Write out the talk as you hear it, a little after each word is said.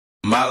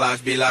My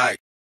life be like.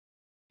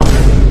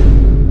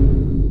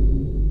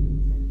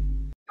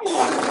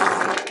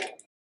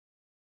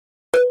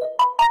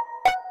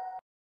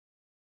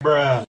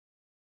 Bruh.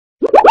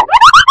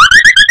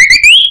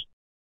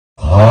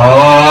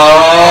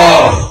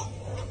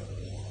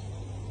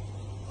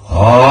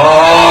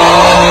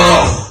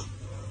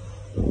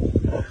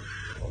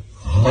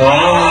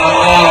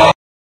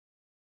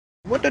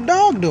 What the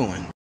dog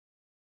doing?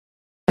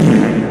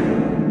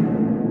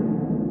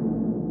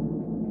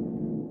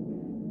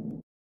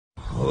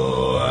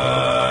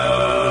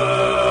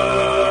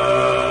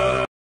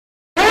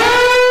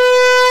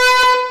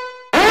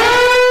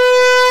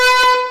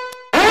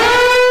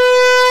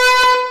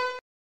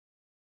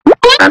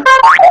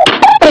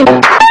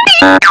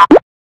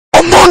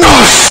 Among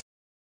Us!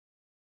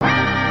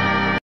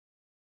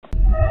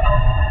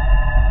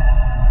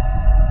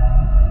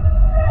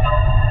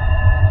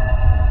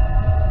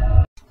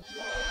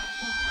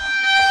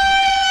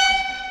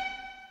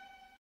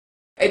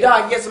 Hey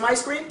dog, get some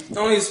ice cream?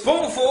 Only a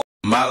spoonful.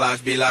 My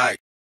life be like.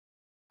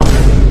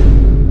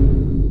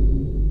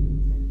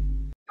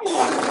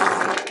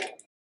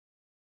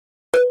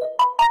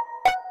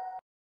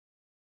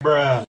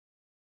 Bruh.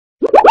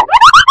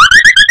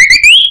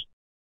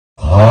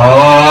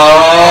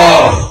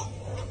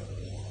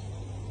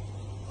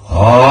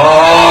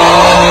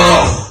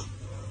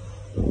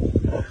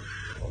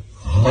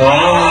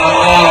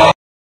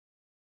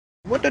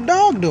 What the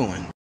dog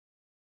doing?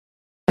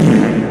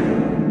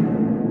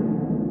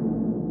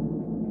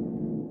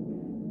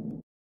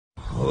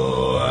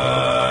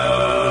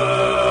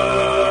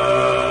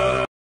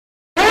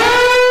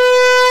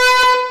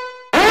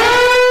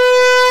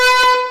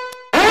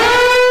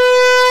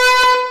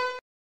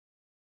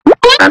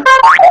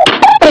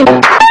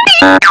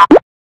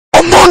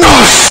 Among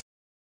Us!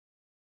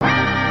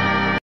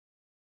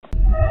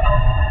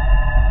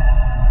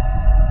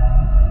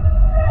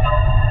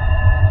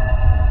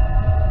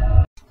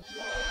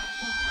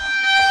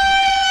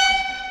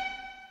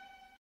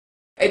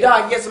 Hey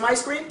dog, get some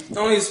ice cream?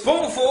 Only a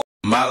spoonful.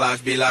 My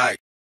life be like.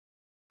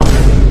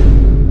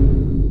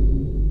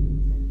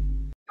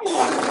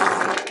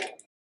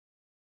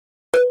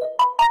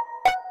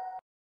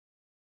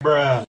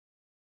 Bruh.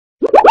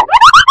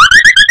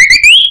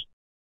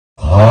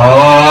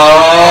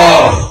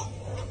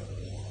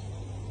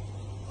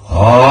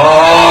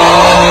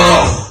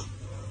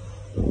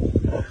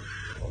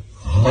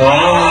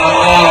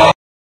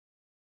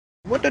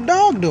 What the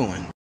dog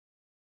doing?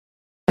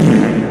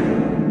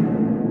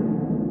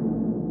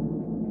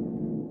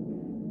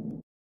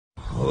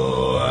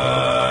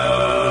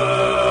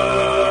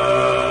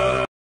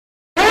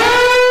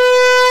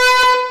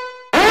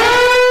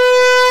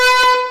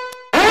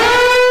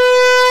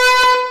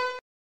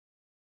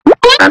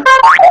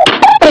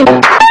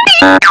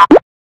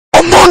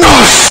 Among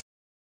Us!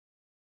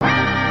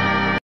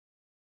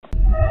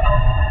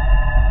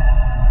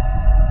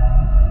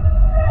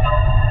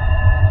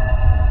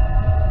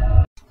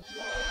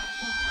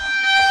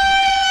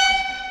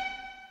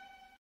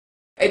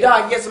 Hey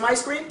dog, get some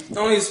ice cream?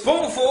 Only a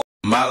spoonful.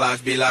 My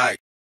life be like.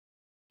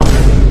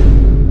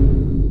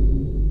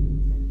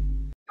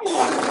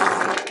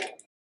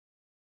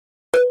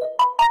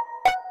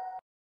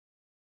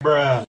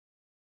 Bruh.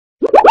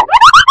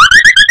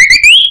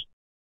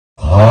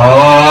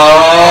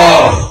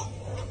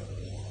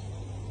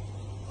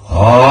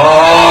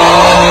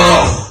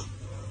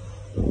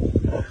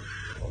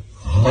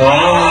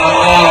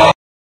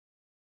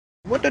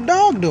 What the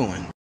dog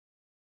doing?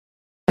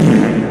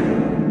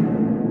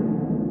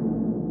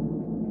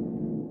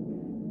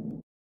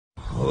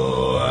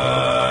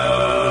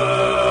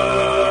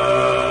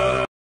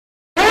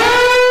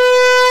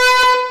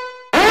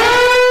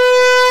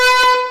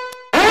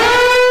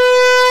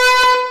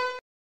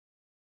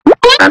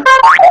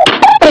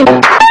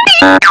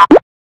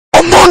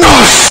 Among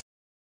Us!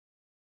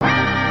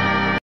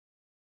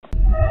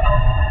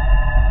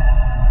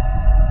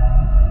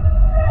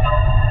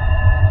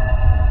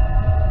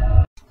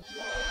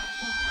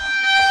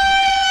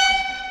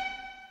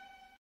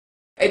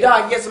 Hey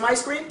dog, get some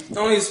ice cream?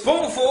 Only a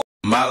spoonful.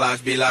 My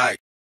life be like.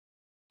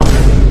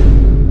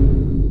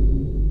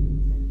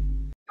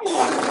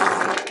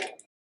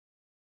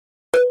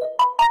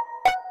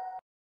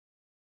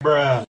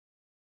 Bruh.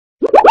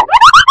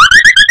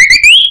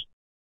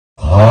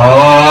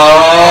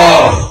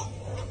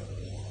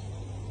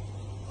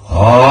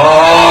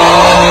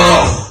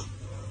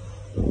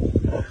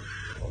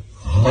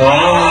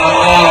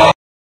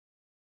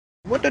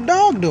 What the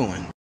dog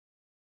doing?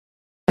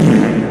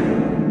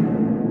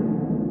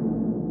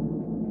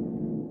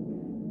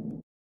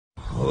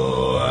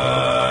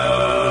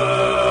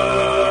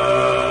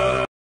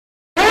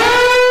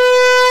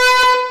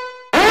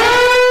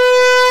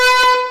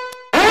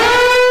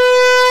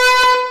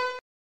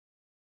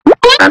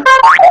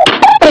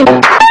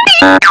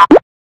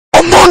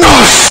 Among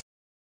Us!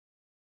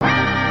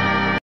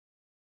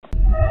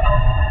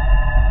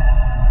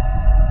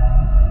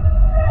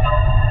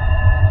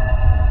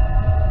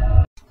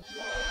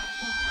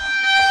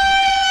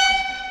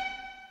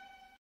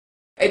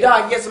 Hey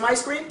dog, get some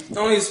ice cream?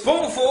 Only a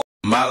spoonful.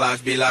 My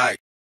life be like.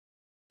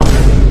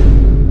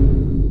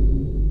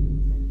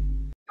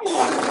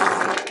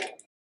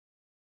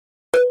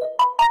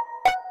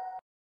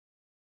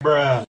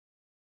 Bruh.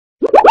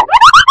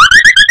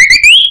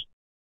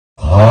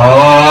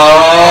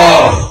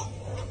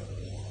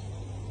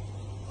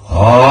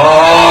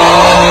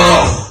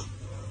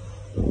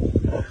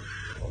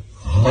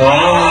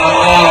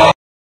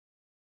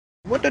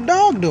 What the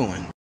dog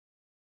doing?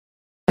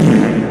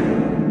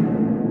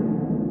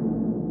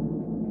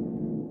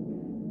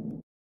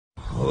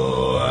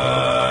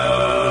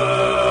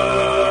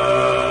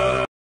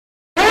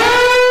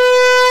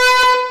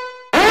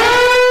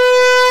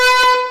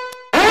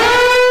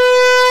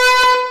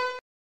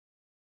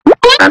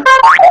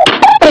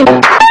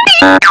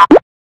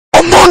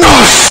 Among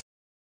Us!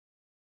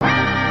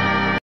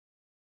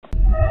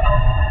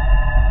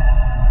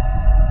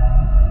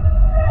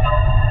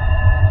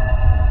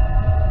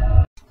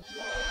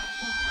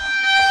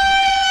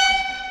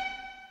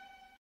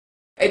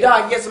 Hey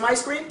dog, get some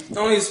ice cream?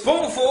 Only a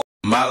spoonful.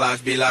 My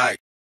life be like.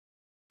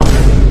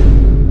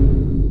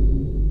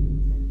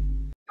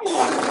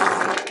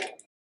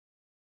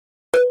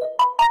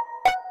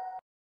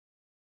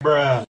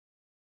 Bruh.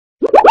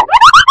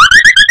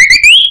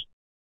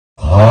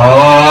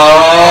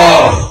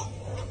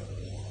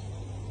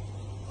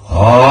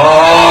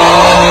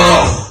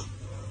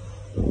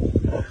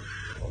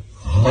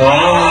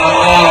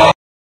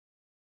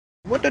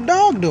 What the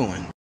dog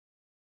doing?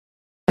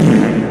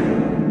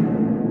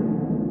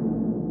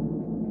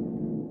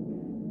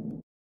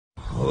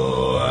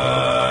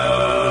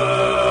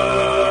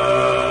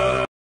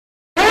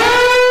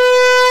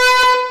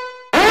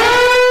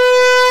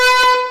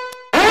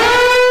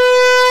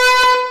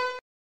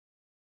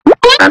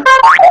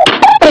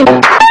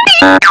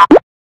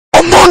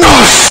 Among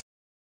Us!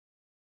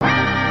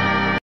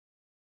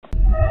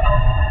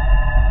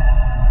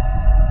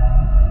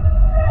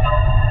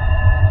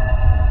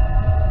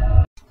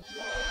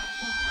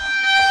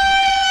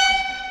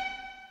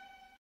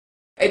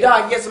 Hey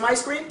dog, get some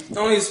ice cream?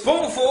 Only a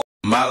spoonful.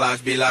 My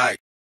life be like.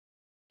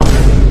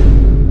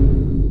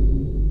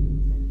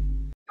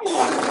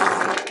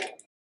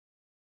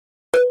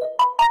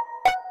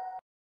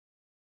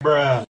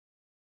 Bruh.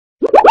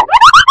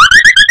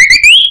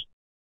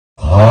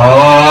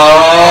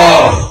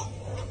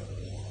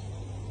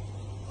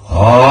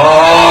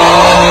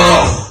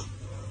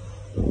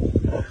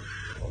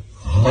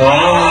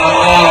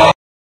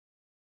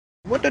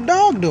 What the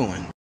dog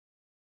doing?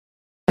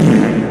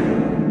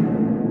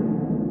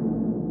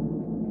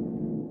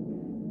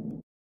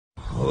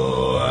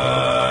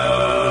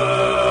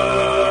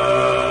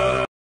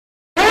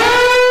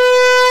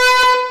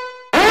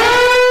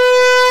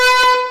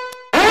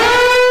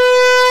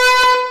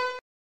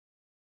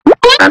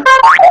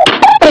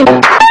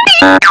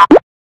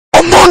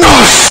 Among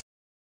Us!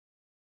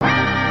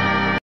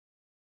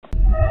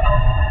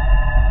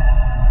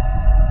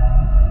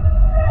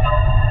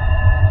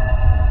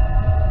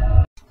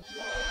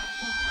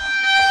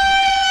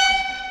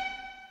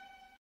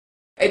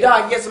 Hey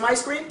dog, get some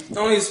ice cream?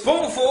 Only a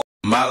spoonful.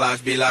 My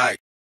life be like.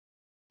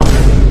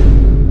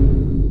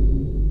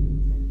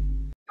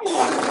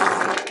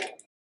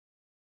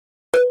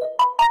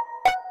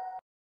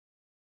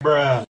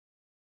 Bruh.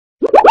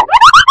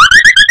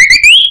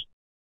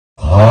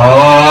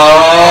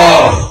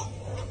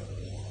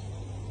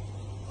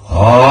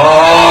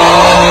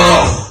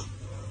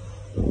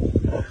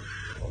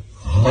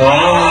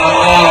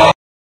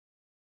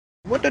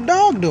 What the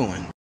dog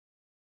doing?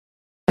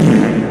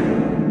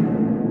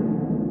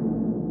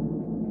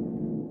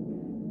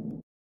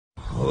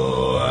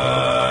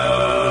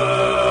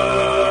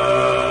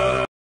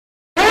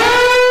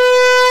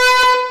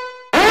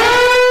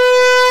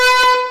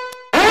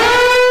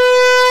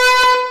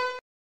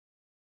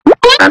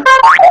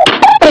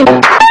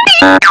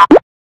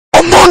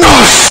 Among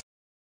Us!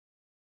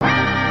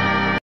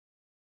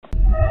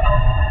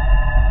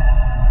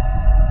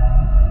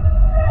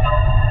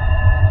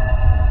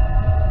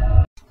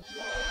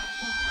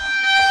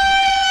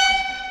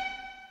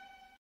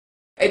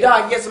 Hey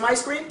dog, get some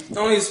ice cream?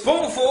 Only a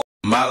spoonful.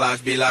 My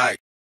life be like.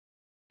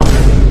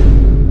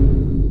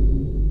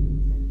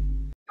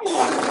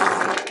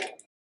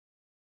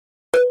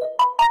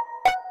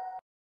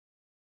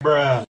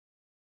 Bruh.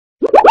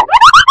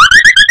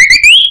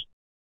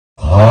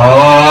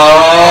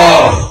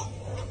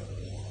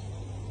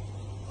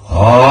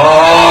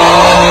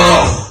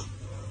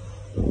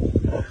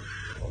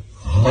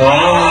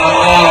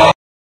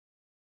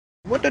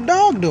 What the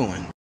dog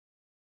doing?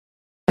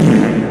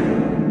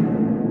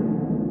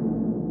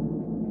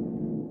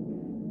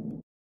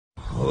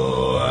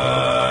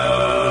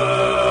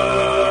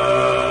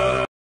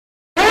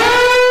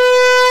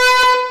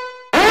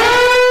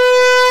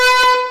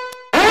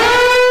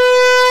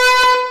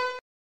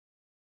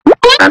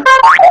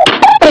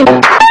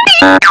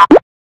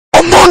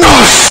 Among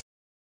Us!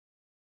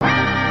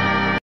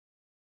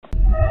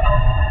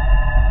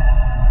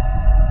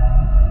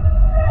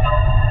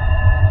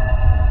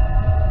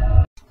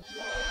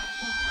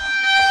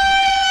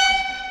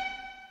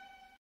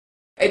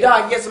 Hey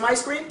dog, get some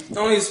ice cream?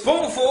 Only a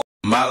spoonful.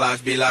 My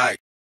life be like.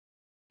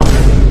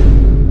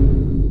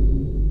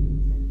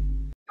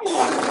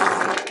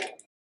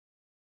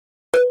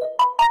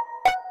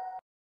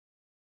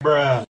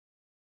 Bruh.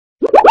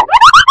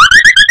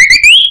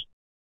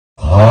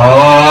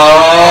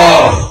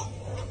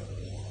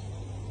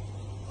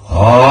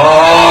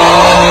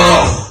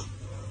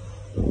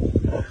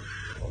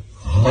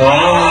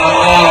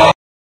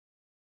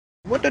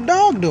 What the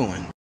dog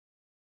doing?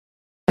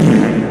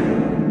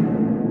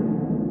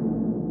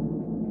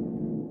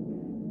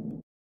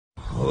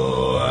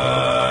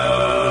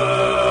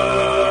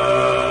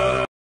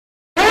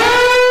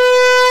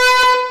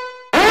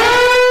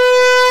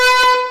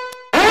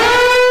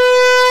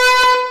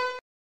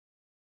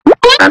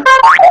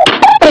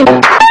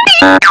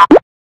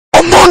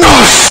 Among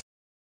Us!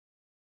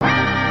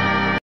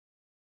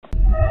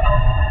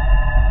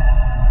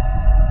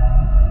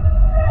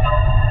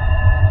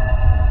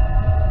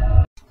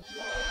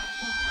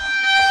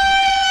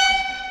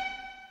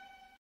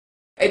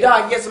 Hey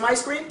dog, get some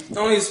ice cream?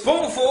 Only a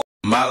spoonful.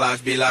 My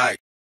life be like.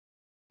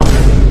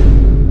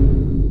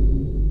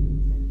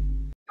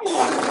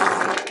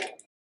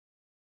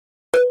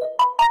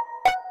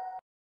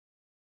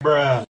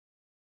 Bruh.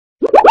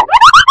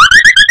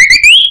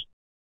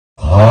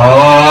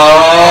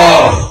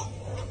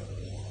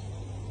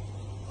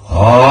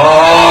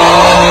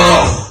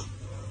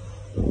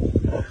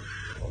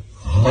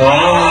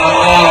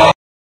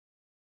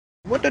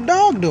 What the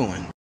dog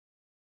doing?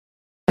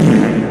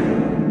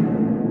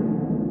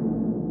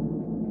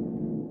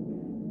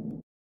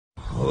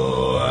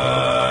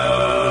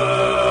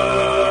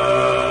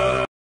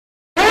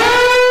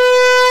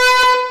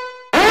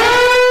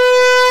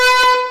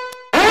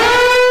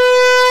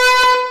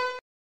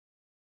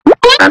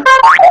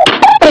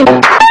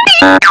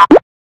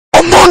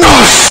 Among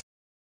Us!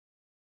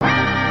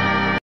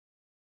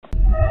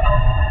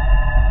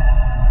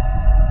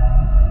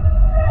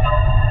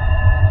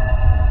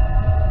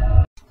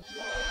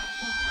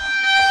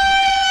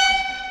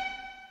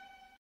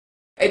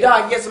 Hey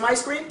dog, get some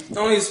ice cream?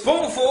 Only a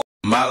spoonful.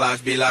 My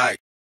life be like.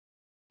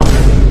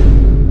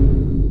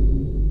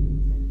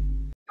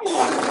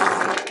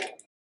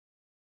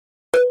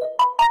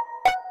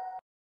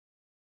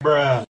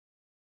 Bruh.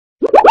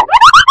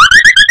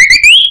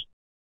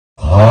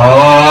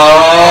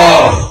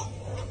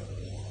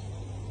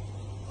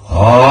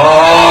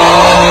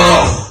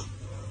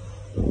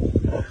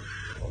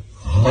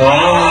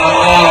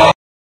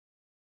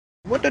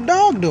 What the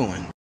dog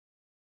doing?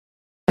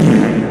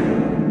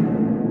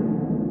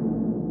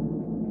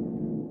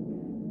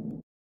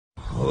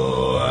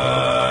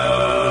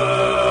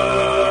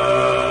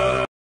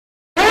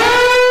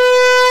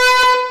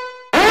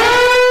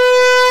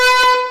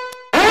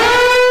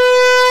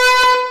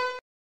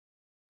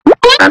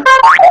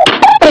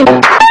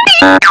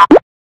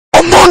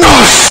 Among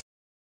Us!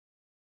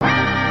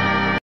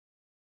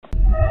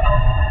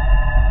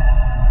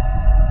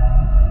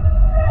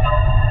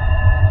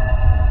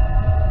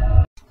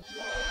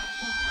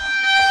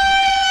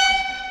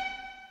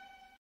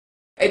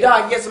 Hey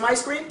dog, get some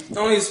ice cream?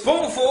 Only a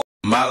spoonful.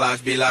 My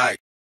life be like.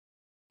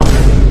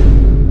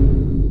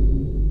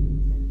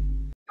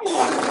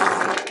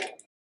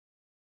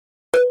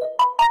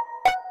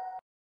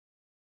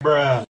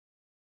 Bruh.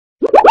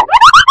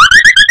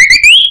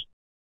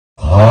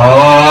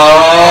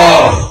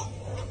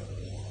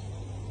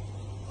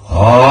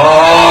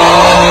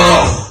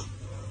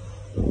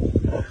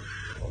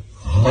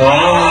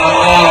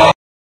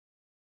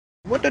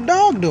 What the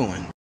dog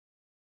doing?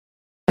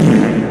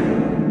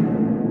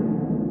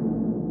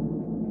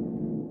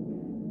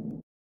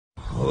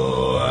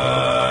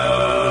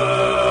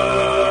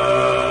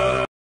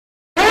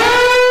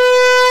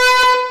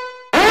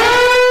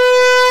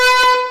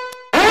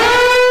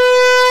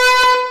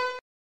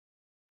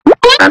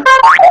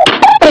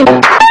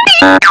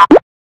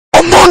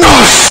 Among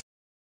Us!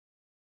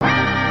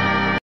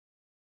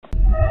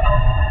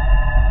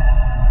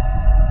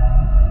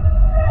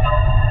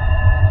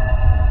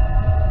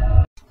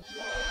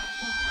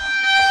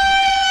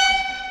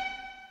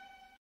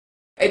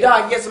 Hey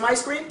dog, get some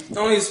ice cream?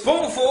 Only a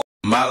spoonful.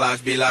 My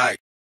life be like.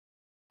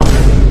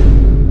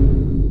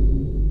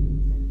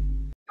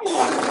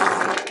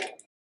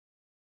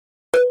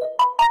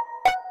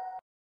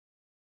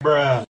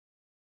 Bruh.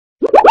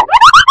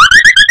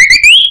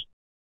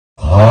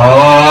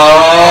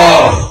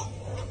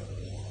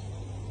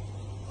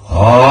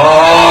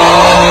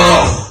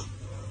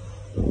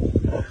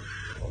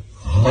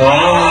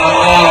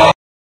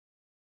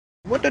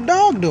 What the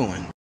dog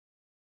doing?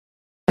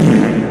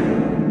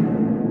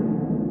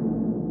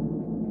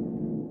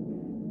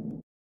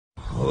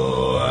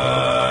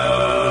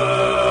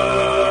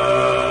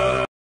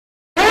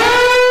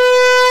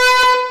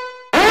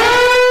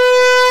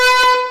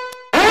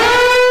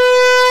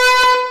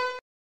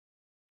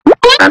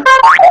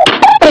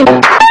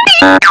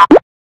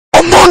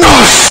 Among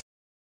Us!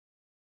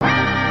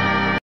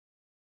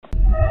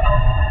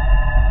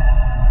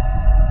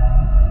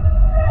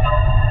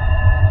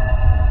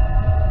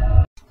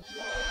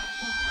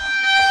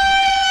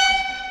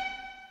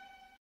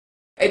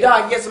 Hey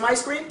dog, get some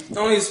ice cream?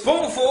 Only a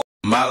spoonful.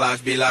 My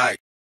life be like.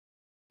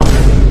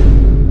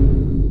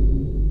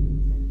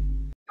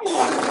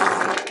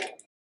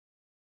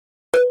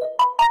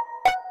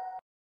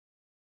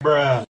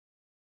 Bruh.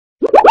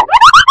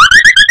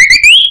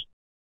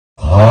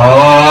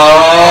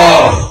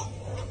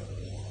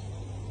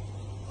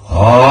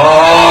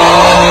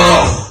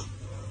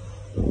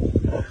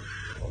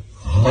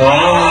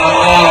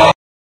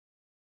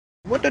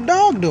 What the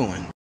dog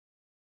doing?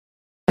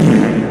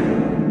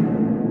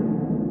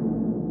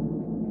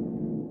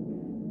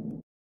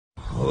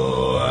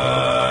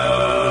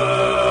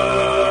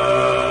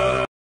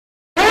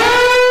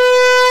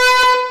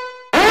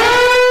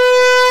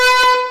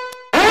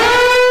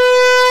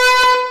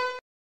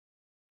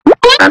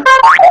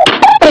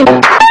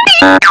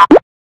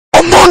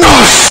 Among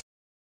Us!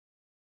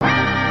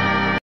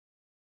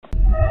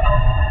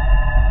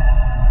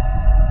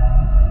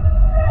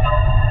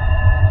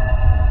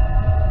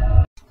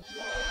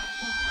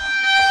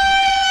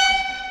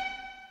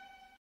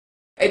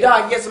 Hey,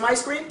 dog, get some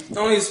ice cream?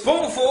 Only a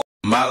spoonful.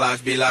 My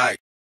life be like.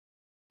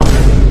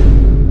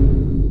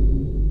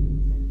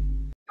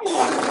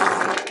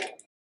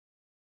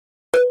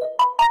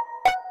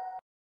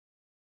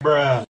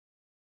 Bruh.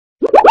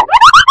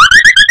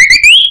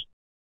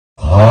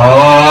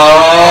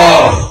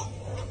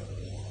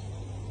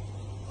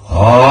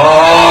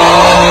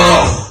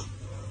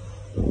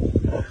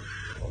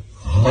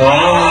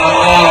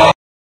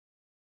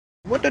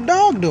 What the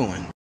dog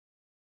doing?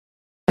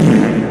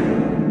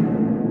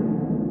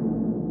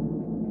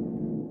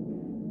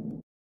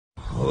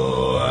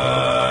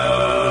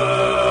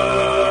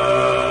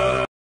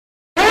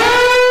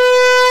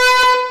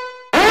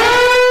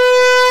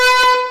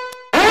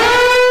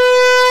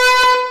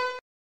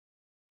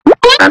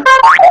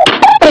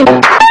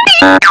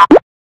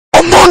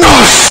 Among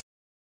Us!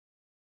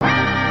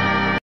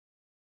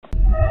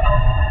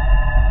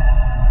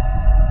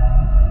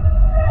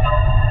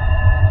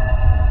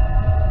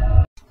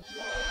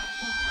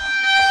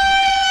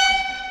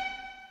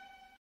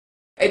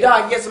 Hey,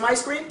 dog, get some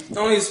ice cream?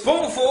 Only a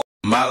spoonful.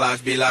 My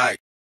life be like.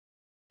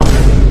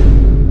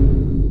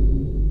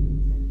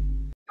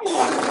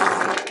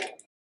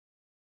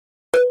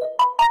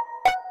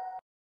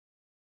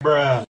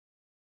 Bruh.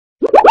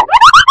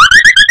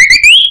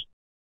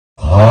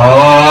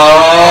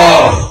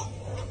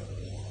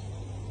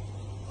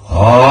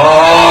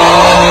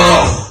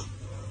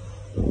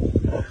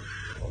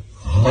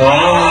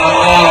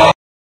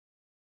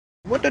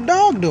 What the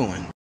dog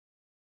doing?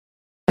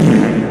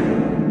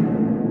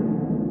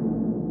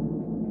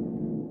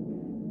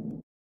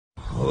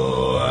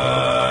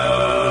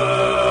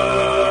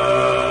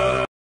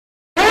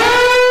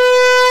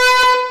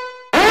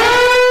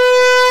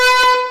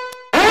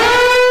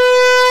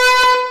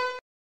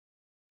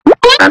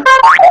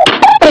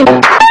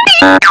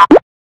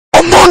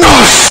 Among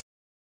Us!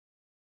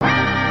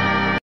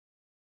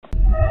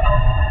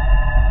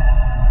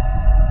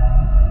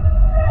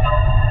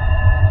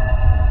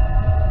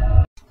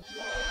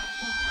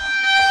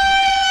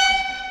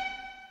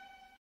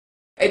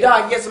 Hey,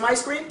 dog, get some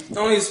ice cream?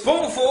 Only a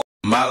spoonful.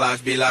 My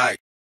life be like.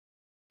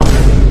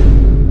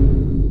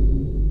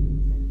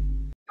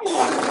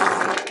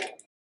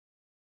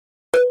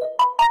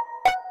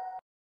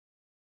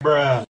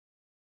 Bruh.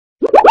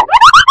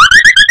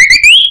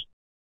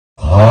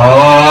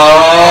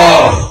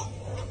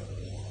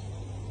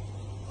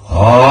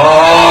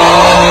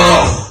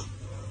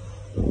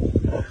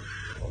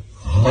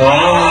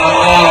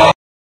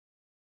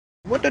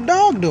 What the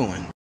dog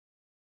doing?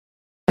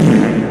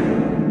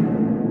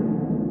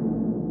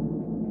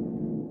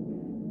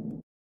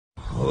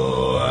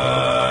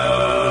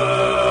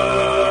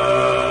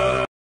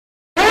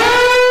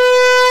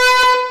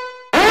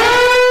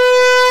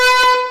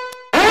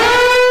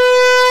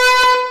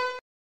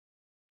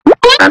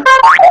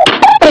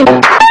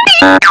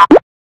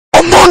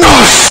 Among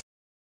Us!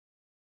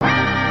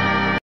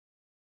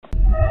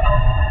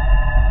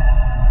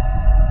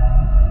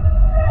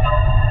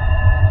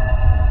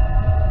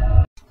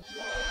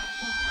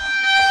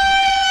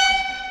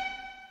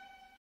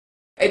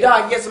 Hey,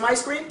 dog, get some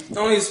ice cream?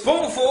 Only a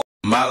spoonful.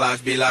 My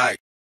life be like.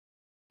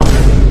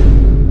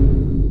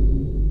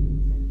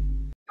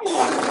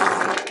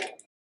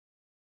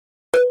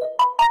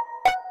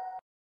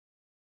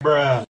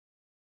 Bruh.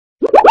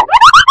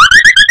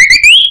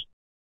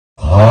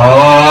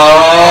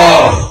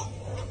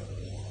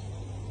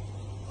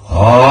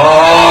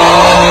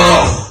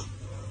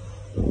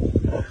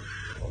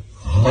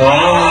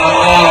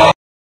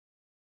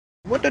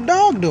 What the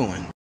dog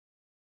doing?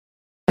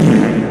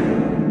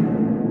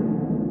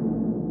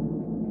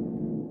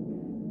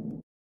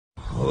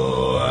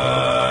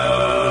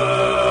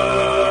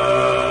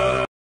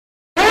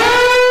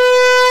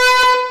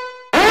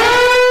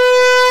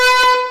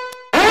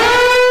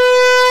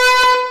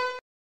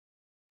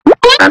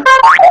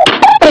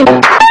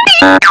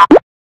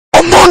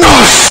 Among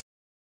Us!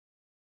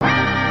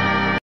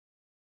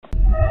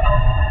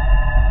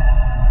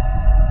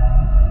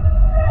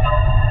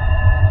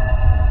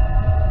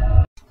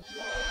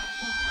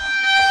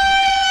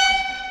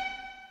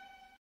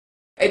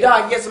 Hey,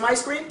 dog, get some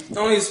ice cream?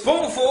 Only a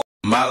spoonful.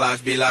 My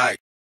life be like.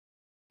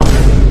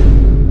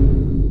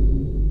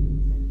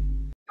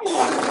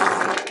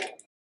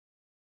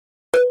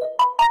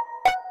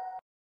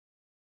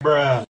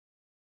 Bruh.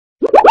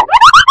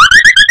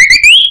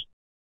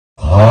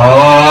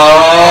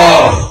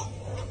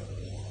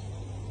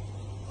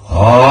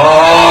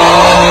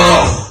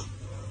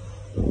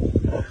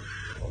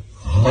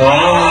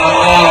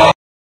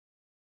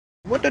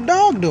 What the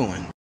dog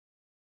doing?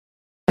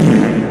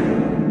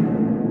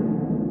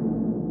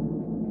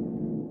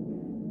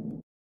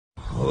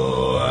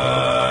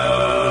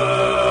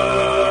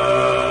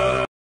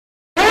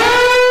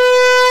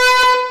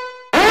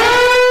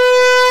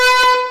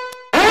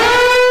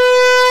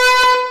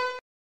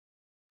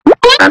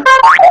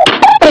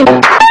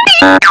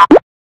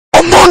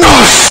 Among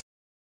Us!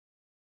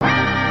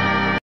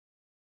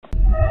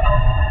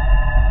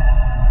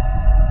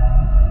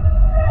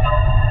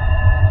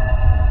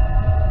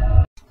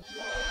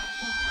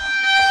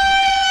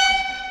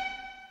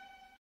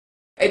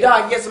 Hey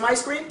dog, get some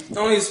ice cream?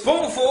 Only a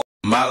spoonful.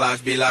 My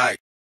life be like.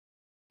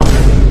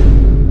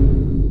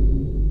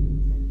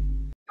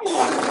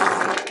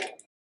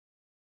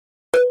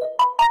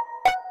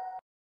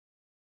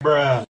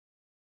 Bruh.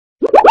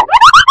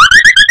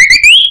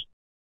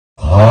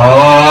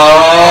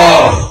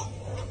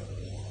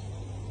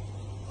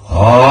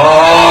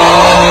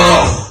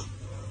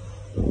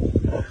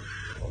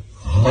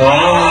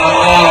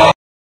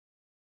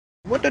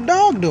 What the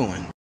dog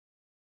doing?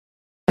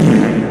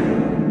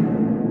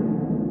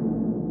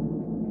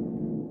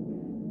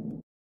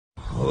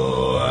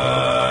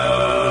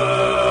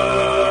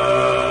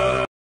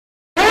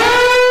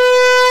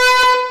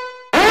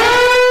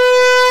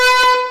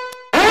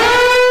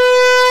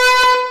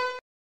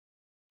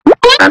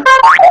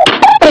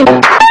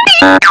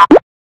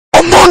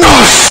 Among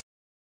Us!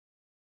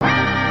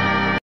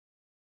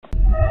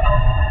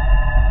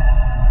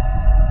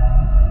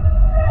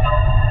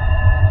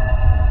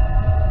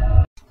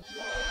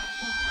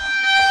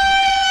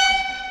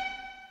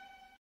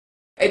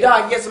 Hey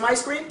dog, get some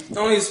ice cream?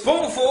 Only a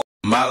spoonful.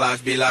 My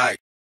life be like.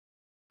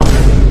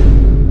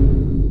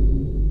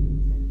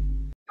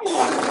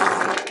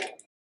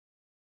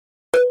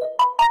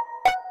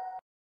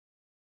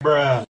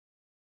 Bruh.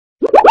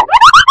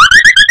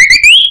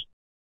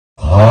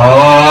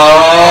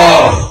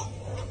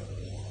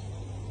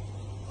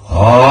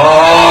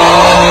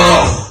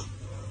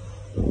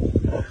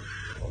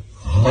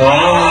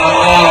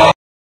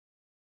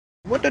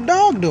 What the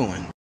dog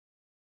doing?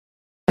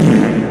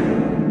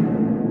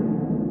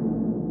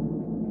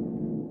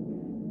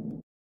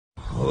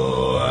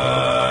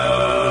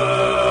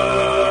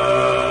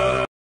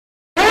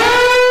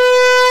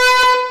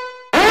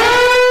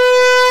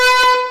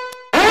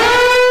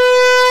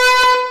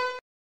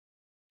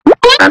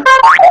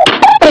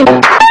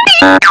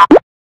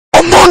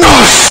 Among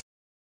Us!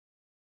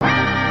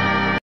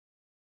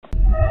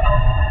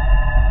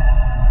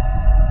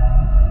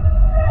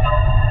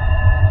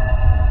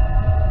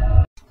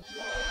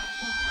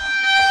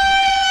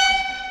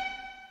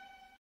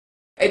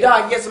 Hey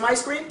dog, get some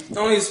ice cream?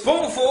 Only a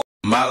spoonful.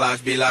 My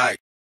life be like.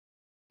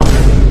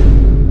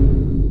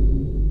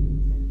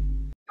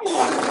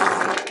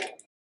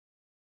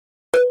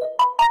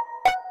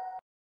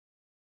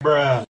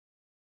 Bruh.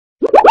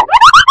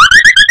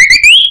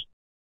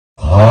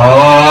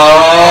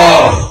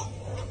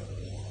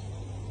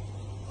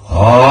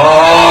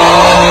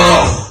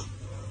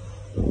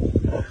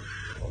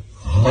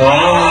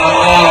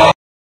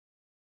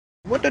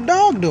 What the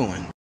dog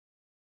doing?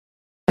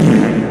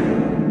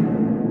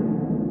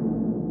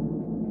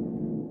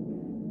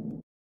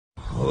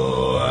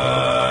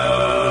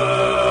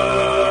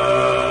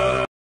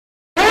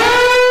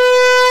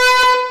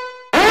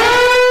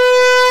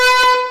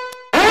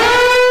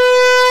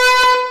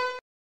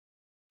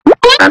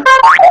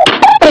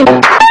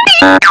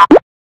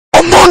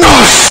 Among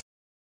Us!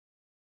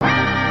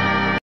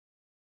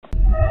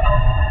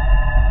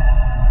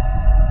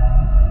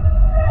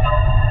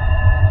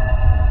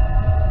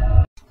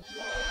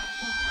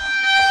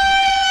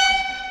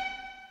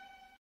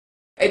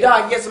 Hey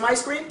dog, get some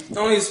ice cream?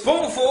 Only a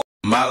spoonful.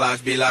 My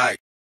life be like.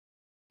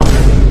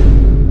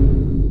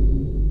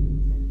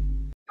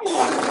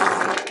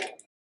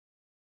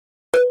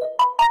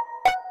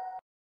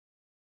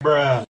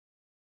 Bruh.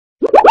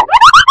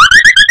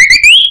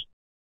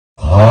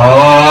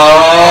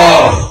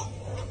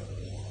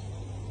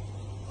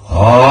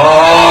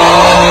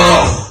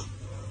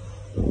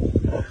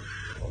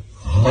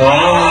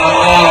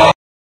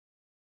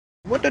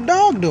 What the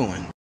dog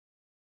doing?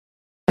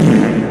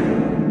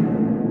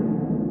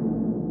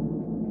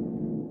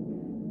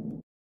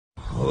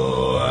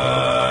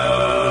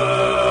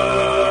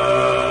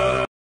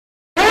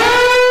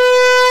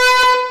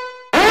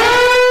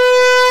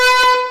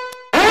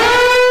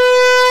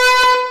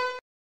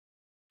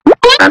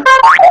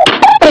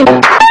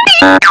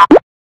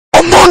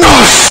 Among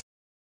Us!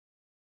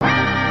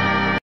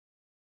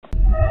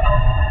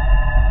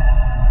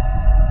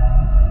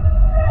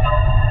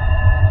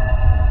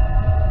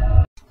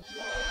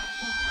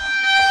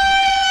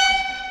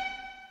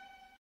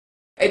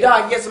 Hey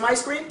dog, get some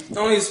ice cream?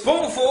 Only a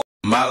spoonful.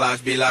 My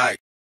life be like.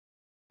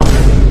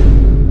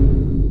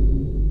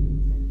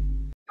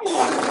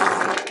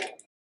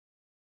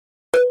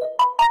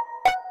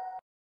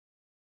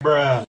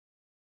 Bruh.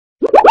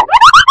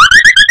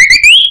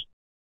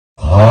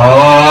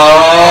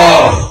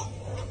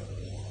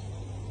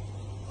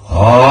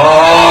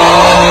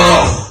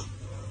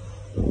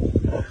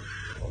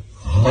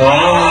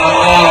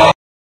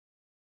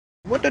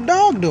 What the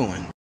dog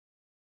doing?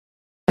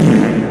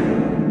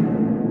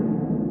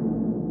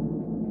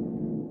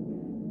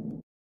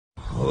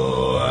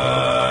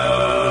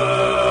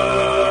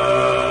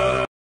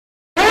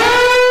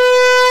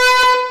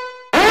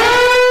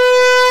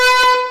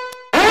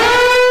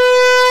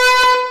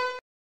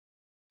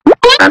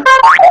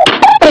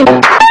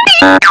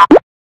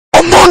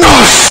 Among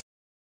Us!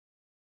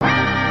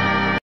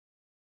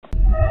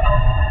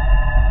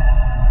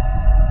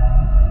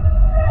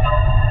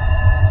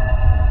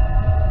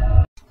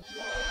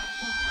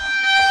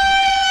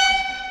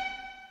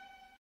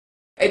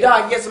 Hey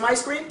dog, get some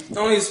ice cream?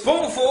 Only a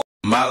spoonful.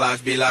 My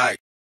life be like.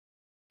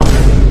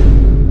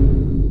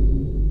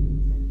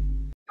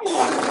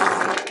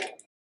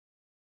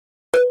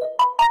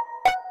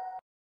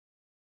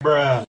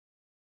 Bruh.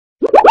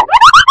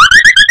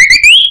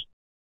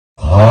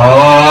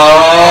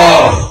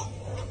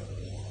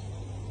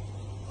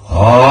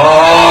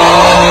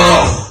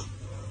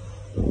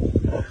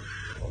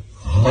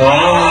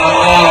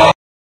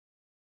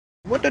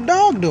 What the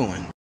dog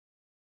doing?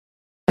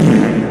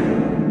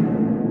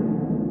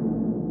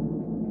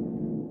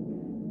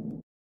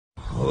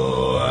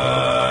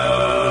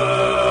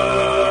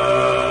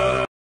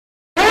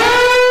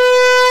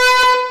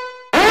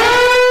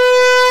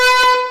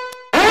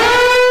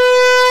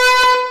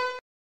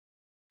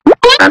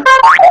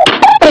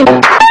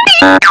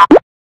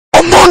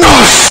 Among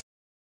Us!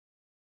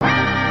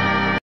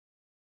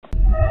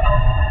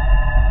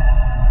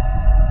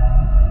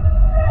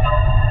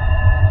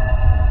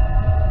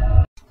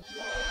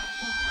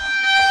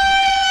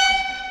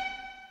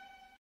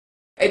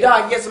 Hey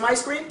dog, get some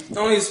ice cream?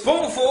 Only a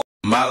spoonful.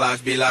 My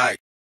life be like.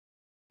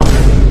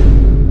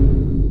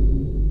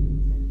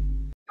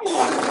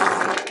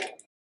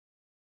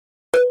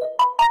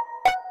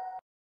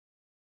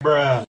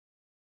 Bruh.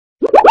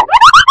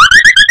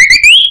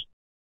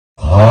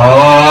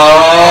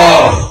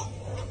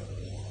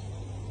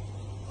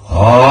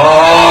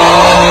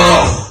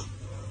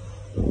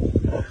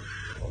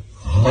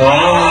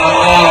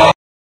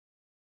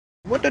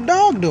 What the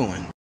dog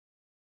doing?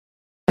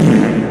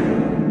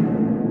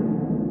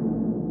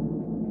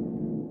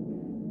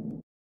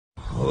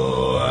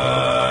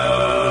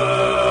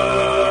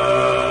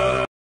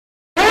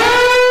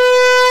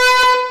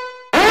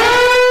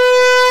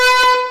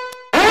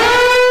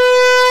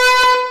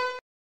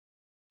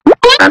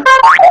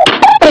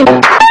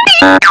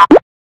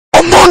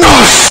 Among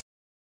Us!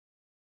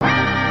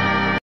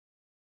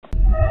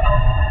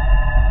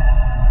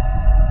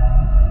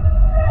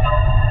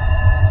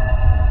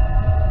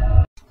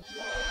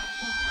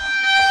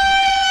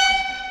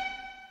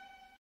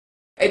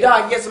 Hey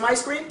dog, get some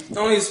ice cream?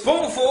 Only a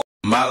spoonful.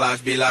 My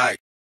life be like.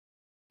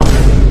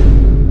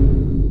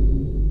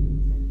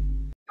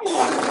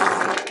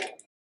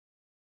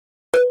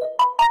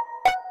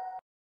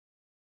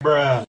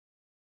 Bruh.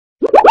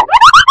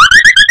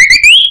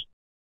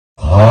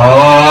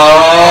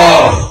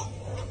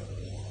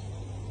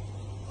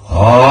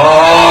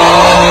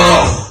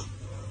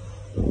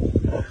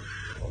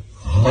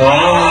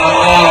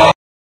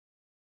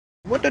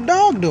 What the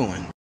dog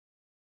doing?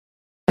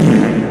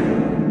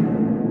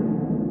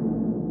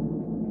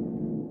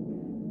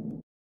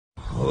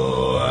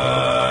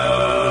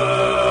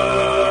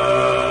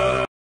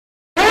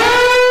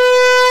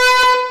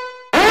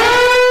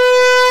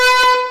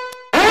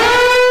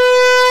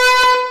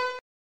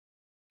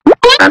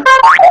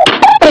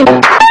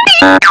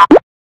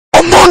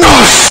 Among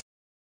Us!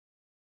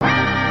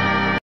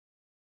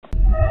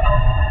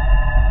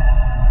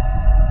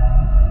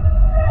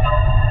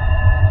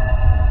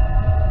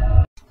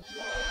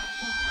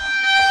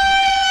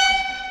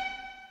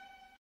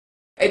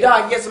 Hey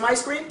dog, get some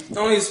ice cream?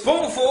 Only a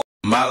spoonful.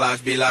 My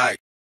life be like.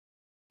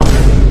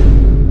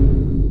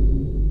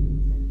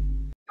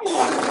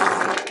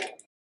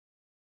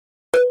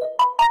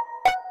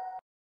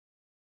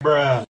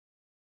 Bruh.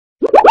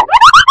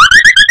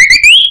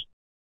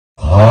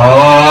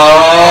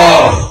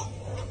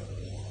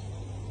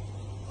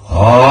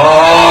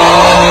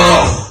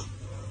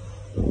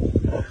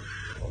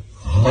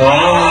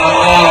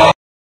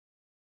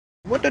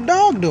 What the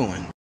dog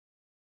doing?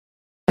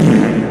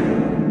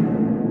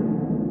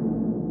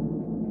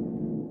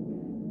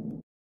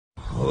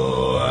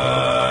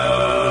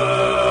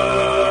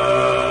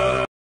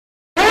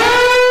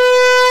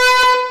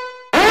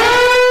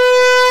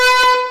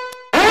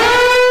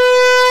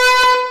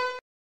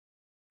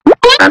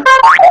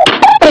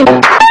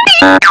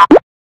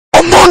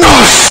 Among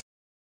Us!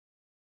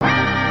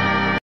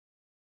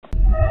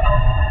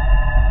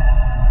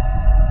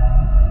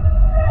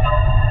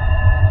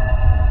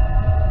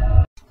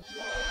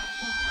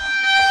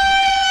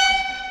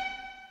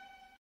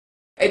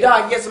 Hey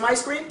dog, get some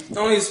ice cream?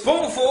 Only a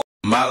spoonful.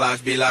 My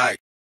life be like.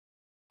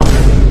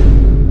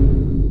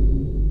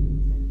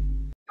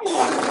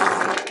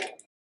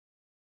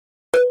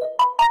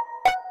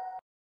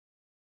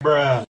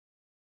 Bruh.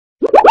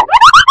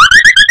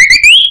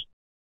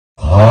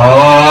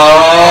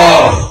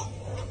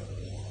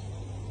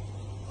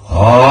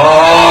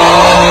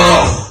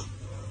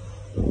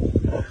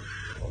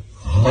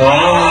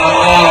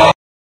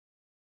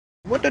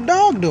 What the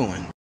dog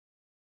doing?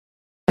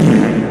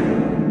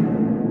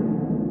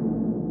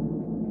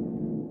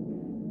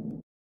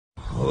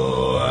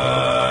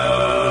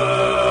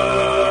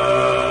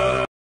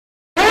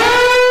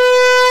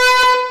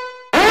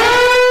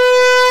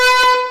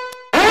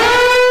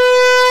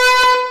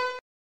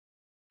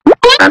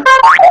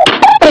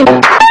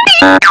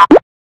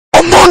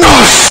 Among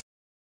Us!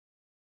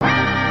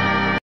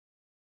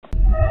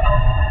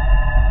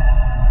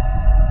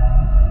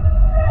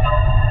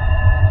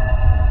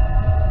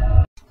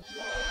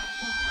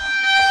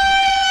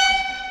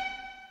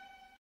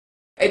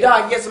 Hey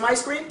dog, get some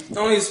ice cream?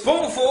 Only a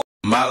spoonful.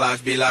 My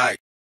life be like.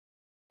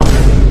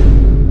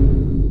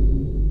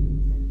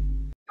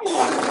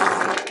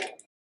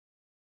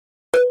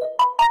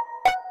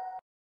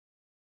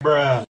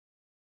 Bruh.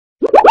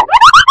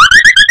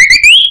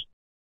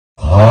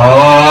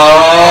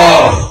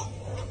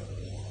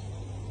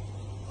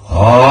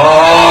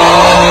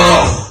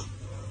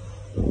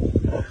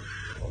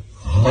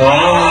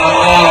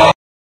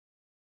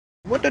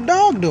 What the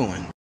dog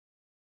doing?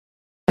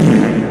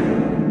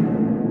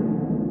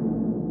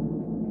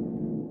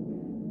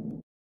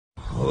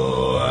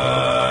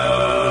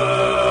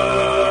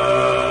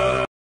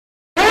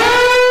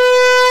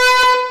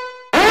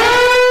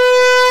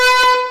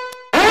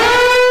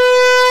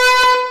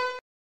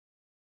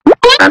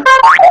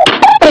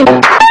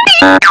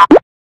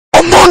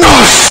 Among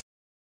Us!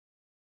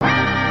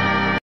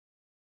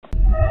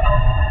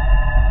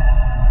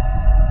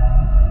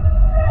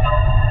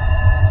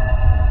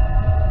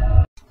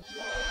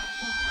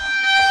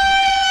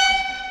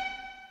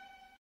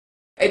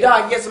 Hey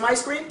dog, get some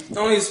ice cream?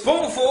 Only a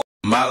spoonful.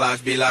 My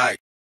life be like.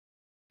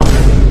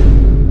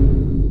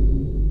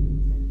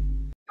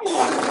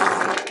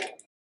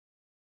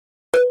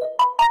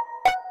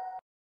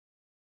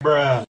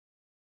 Bruh.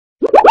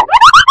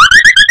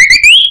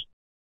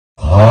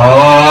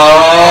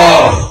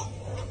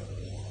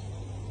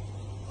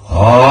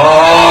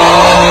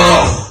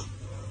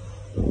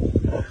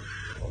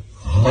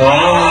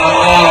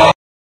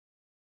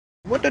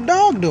 What the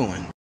dog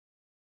doing?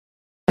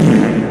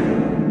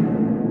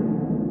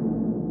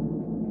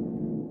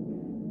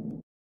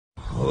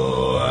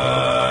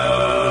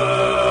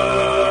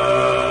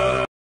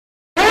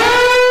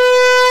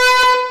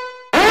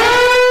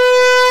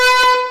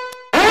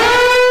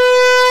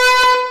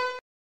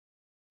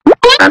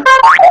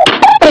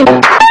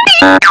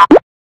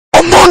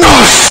 Among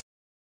Us!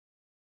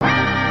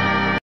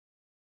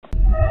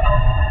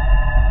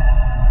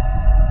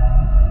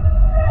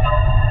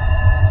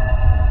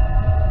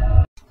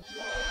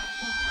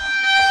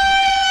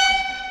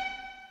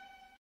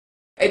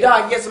 Hey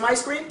dog, get some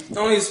ice cream?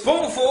 Only a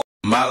spoonful.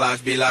 My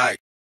life be like.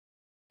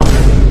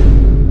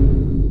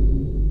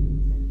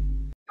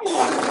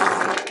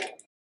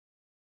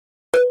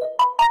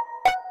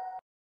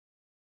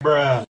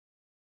 Bruh.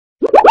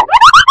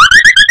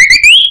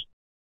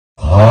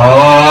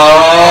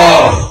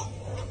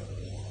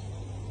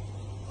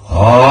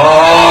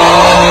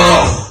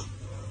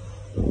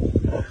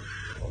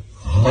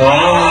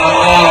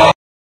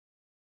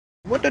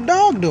 What the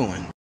dog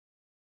doing?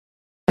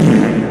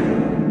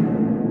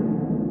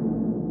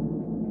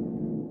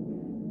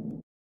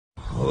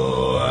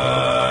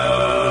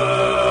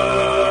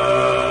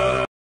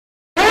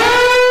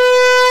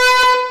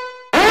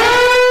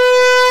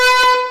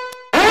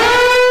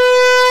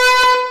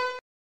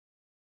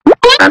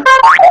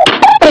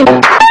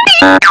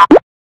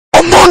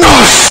 Among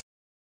Us!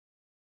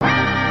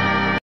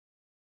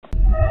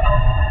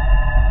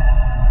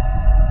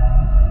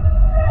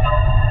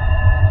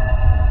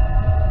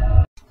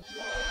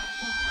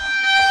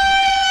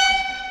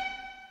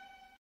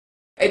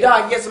 Hey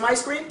dog, get some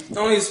ice cream?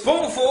 Only a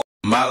spoonful.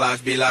 My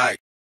life be like.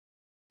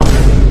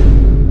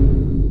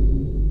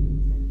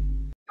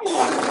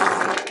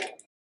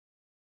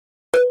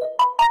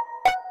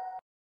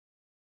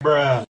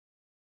 Bruh.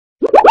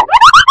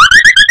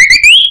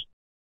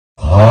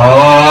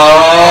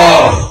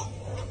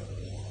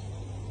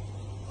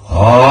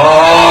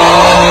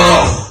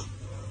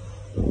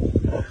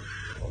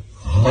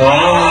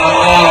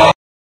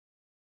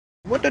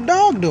 What the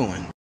dog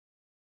doing?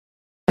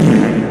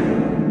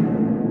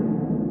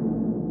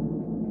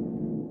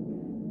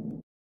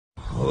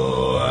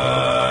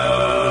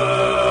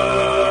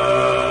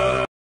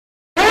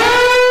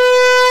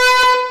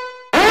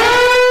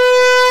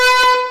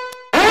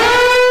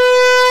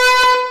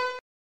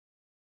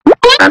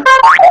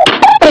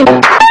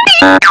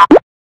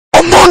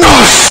 Among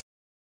Us!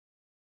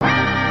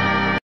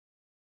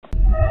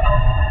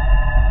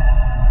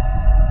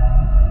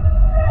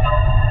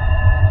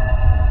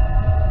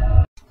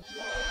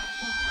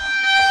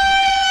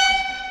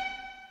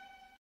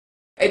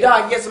 Hey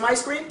dog, get some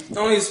ice cream?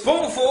 Only a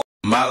spoonful.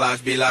 My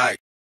life be like.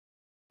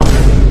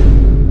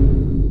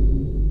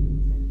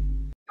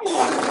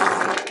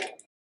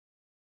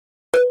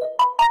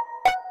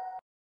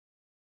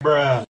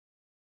 Bruh.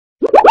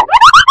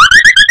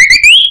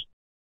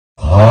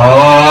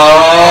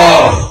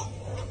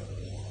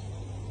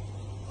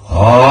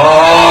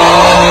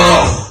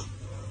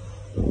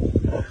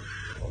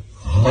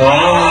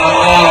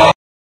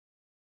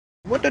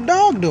 What the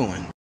dog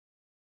doing?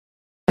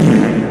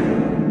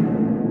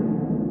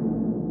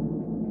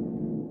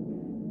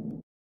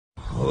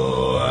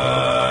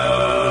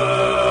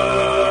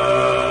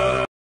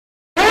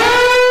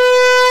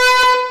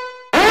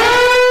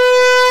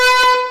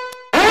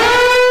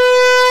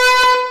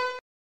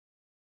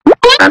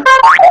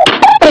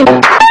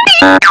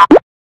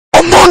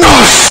 Among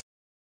Us!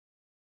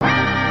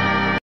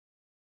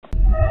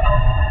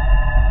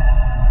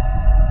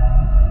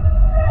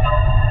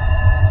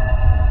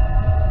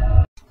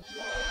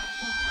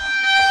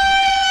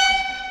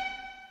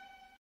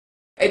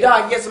 Hey,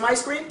 dog, get some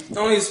ice cream?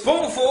 Only a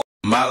spoonful.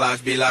 My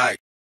life be like.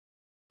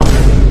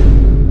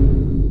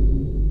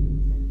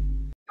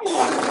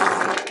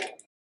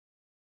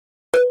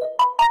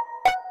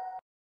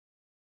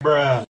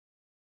 Bruh.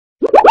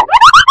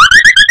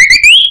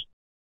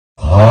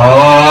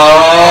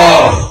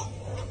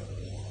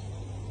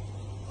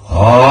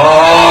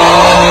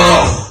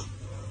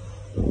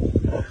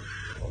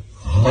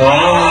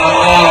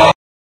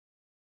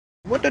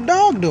 What the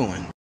dog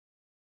doing?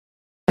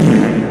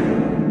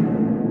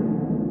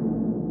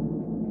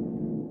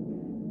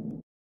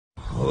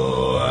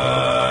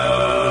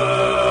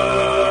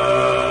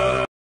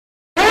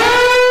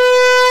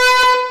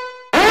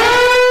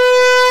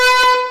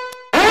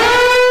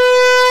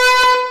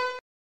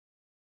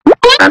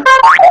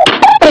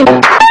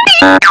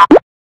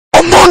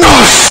 Among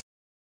Us!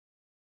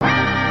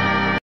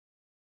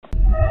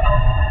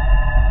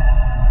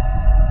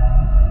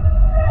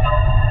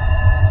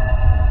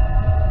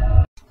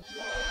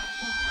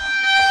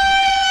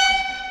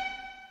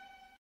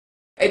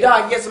 Hey,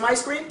 dog, get some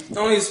ice cream?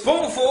 Only a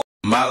spoonful.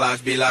 My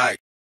life be like.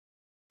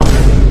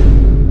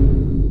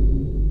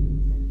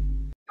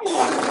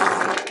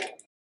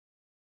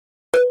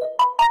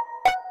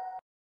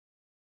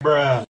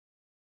 Bruh.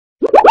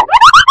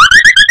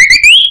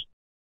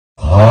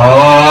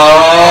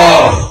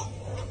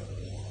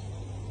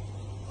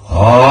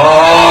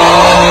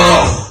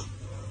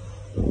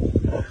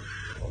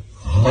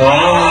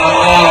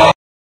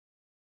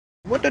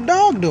 What the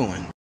dog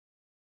doing?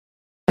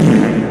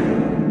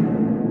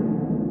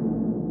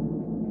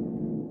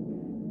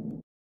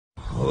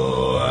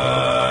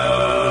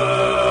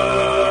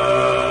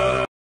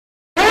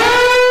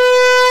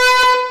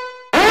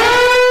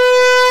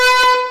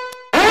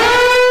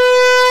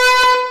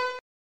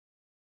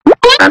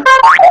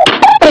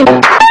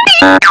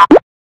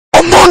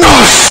 Among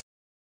Us!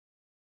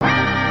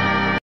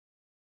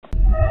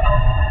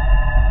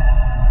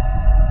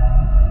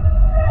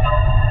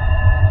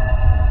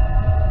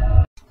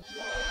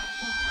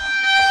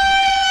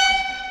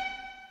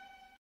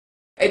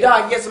 Hey,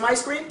 dog, get some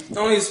ice cream?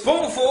 Only a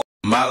spoonful.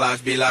 My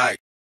life be like.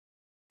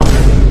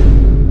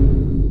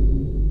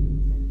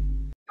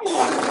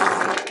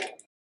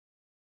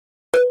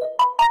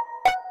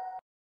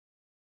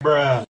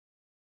 Bruh.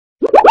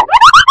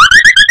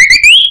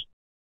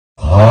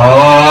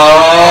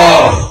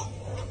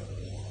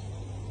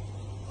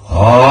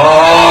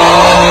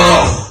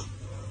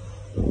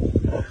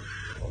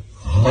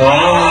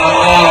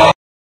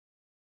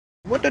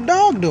 What the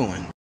dog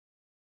doing?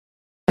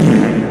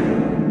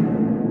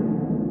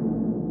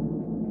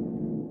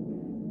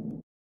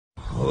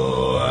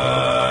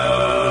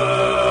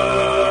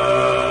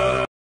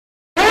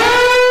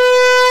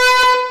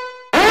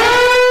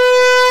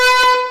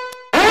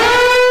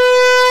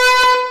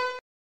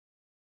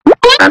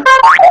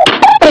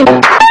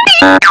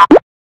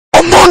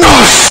 Among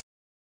Us!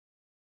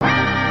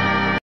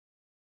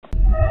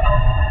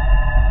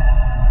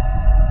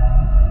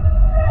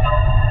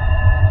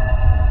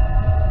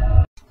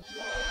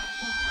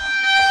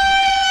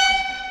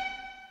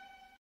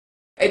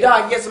 Hey,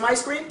 dog, get some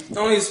ice cream?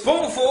 Only a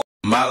spoonful.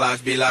 My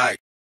life be like.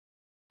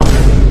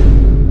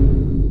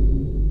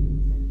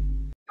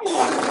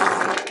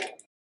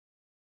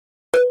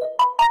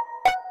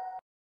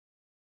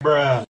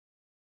 Bruh.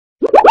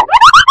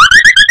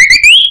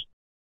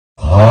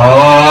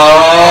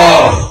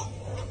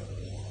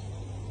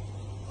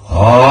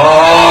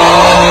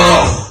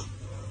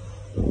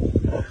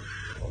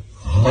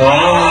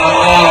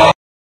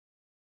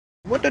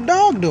 What the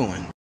dog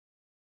doing?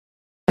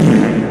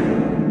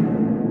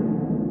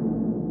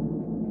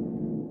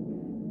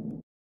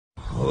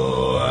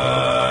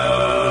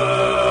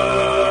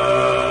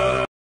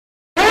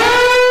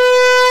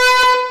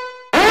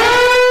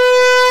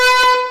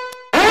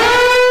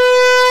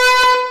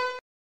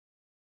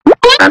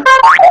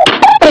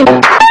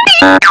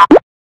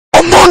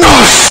 Among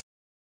Us!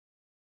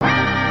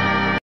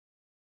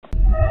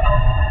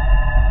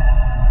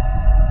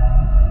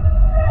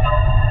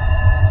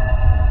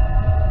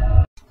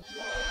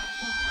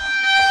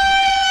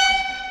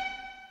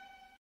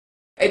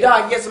 Hey,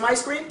 dog, get some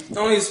ice cream?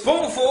 Only a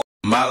spoonful.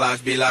 My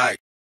life be like.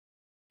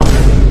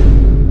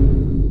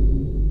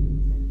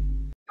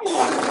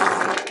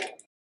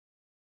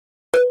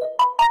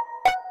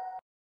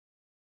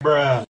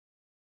 Bruh.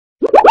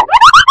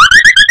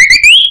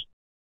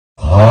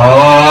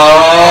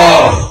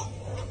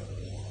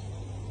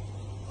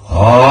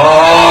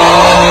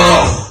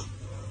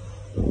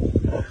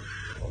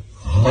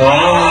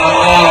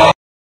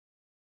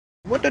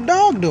 What the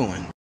dog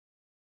doing?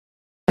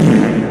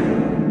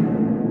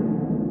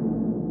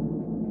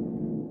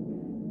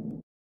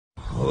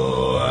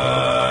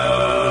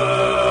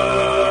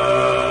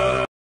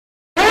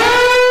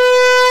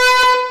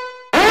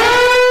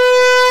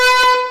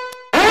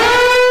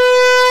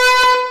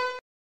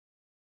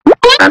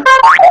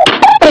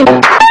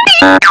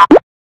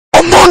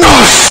 Among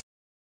Us!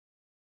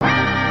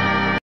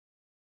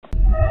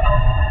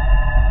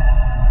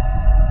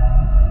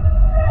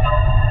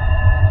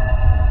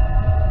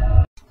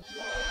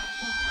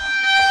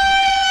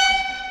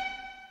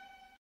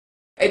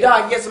 Hey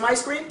dog, get some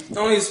ice cream?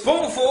 Only a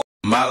spoonful.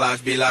 My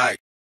life be like.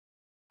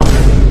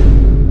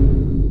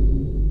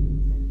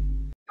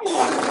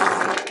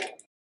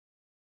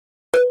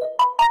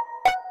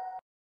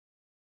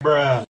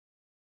 Bruh.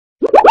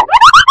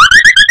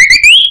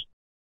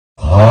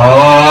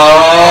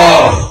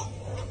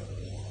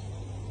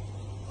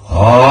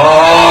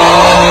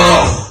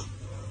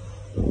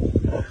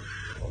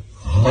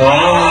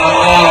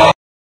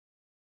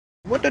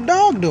 What the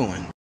dog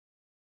doing?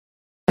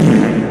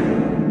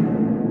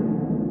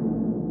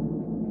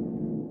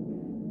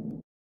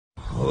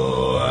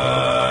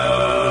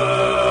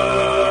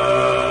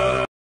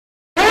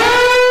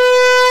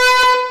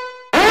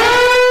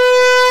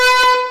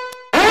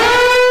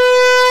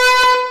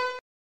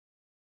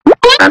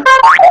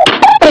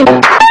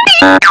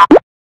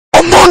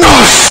 Among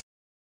Us!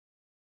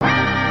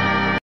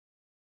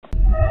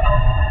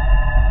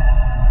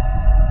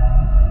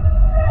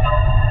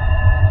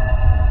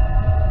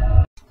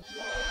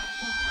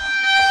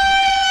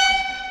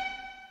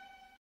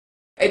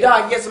 Hey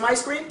dog, get some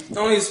ice cream?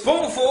 Only a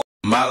spoonful.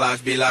 My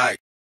life be like.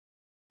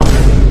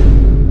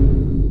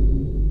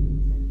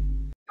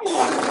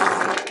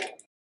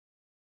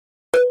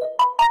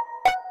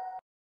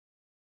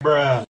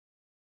 Bruh.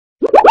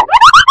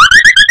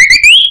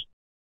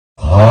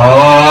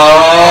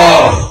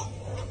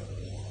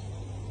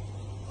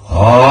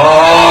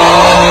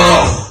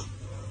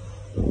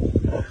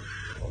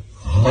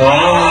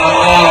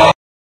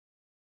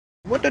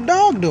 What the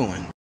dog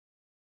doing?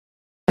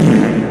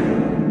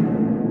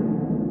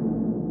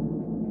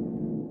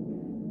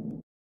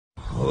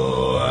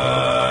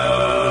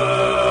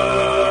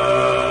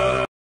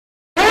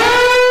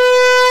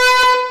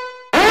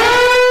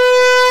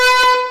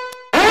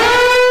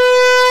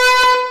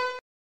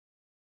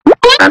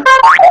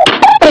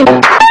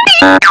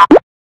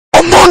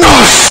 Among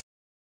Us!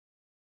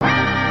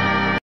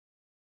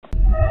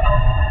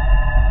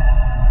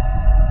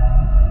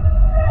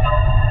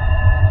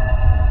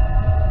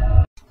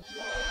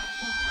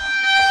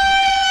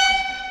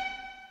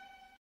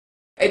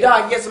 Hey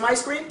dog, get some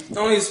ice cream?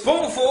 Only a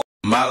spoonful.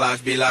 My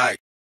life be like.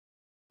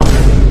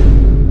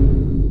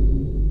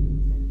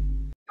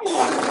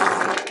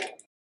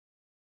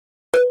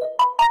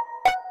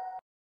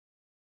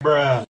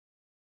 Bruh.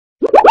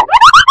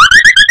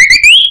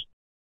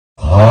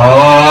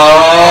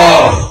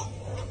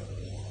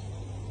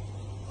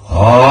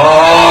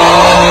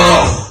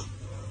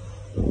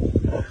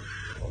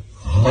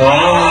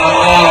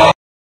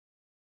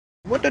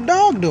 What the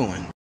dog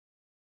doing?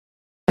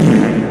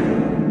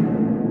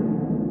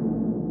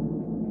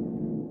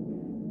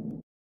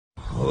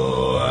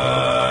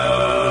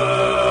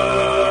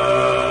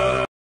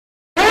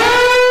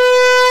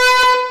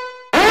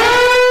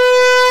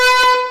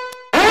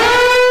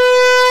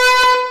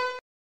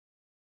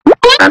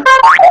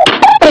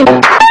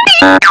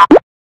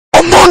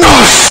 Among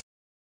Us!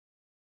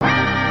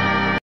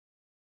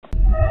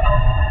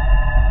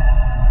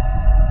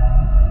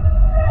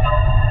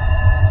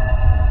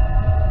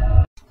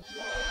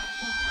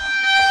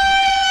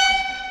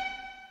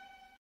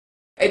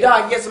 Hey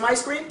dog, get some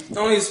ice cream?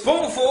 Only a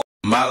spoonful.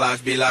 My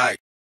life be like.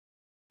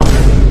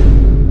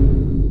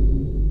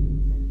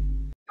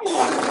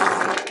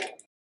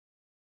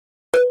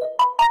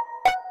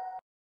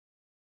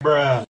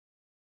 Bruh.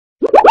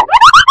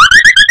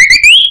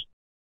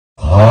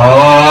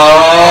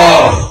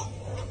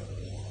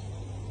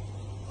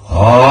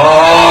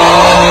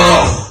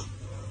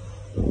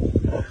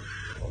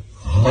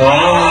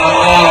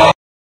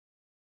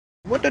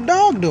 What the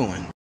dog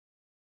doing?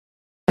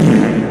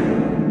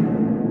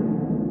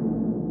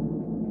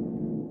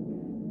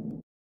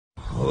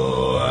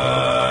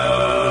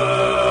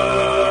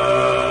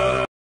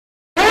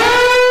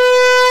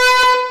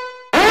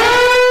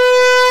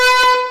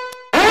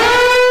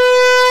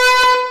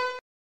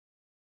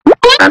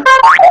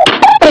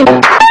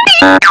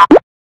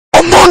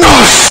 Among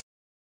Us!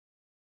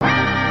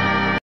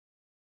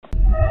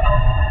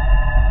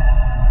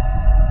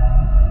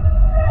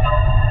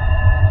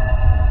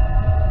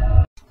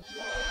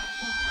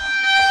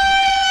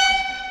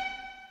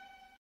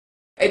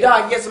 Hey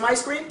dog, get some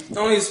ice cream?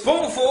 Only a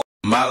spoonful.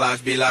 My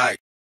life be like.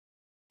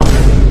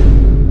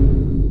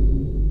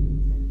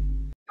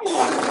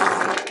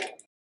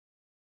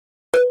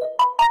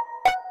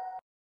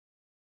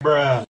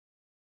 Bruh.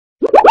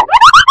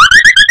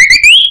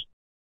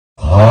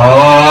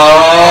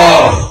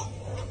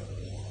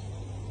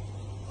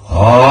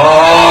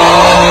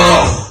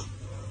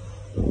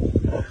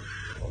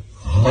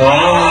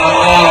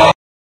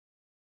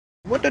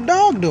 What the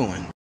dog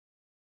doing?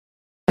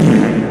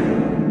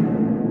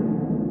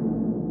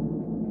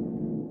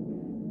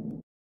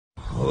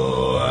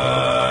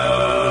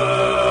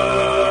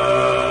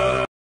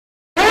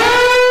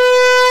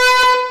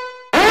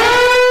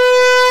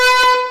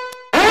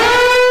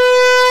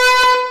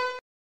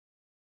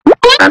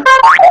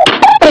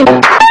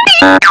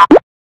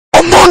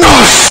 Among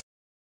Us!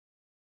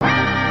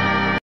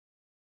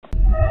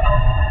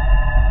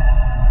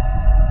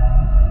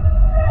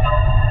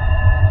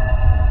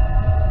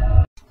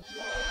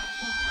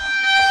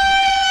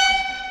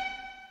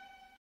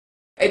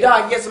 Hey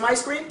dog, get some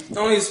ice cream?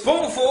 Only a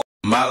spoonful.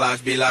 My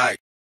life be like.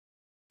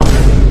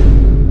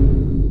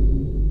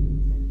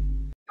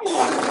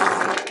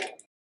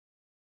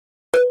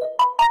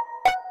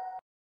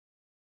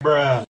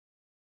 Bruh.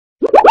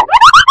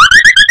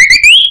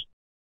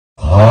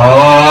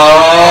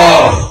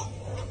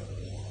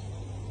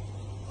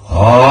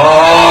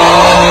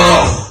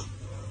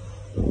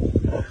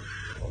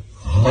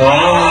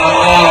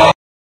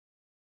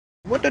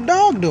 What the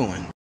dog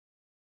doing?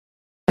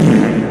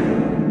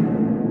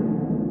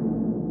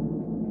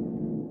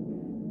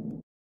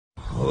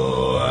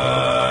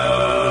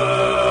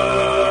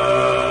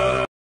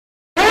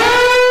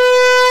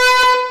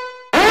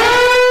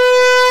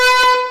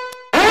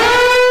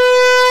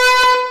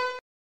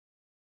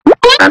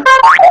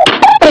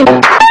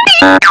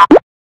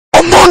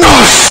 Among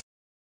Us!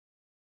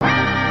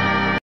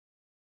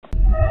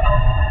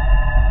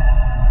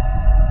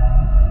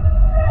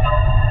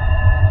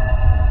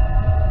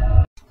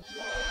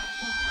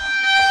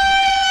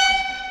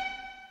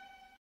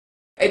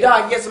 Hey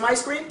dog, get some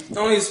ice cream?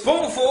 Only a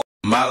spoonful.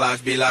 My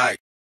life be like.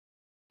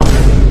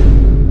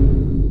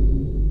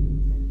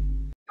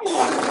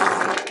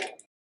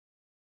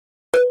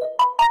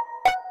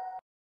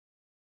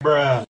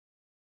 Bruh.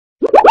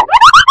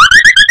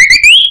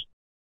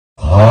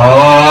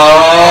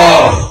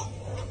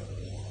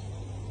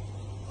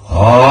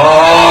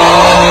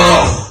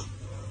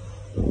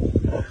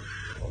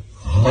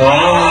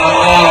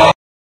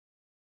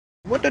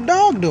 What the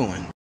dog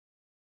doing?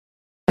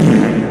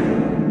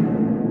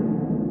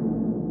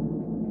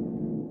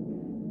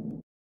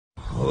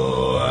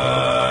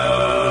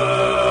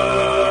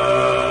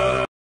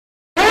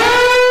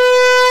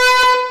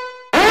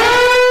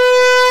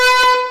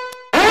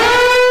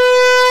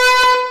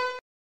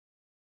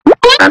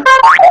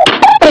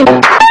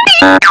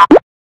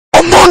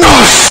 Among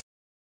Us!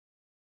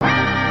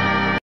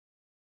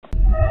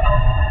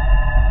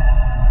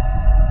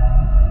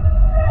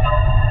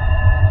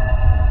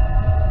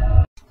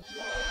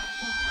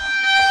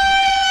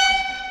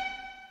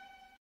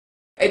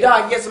 Hey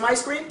dog, get some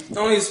ice cream?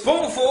 Only a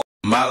spoonful.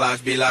 My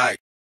life be like.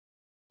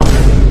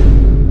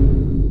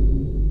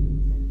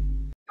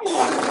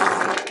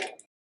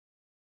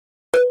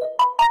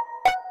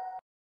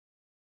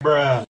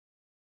 Bruh.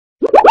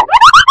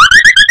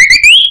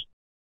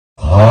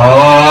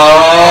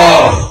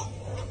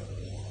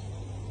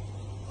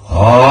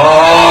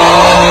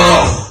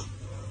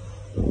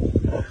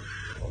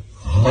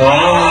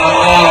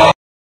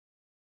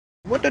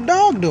 What the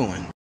dog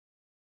doing?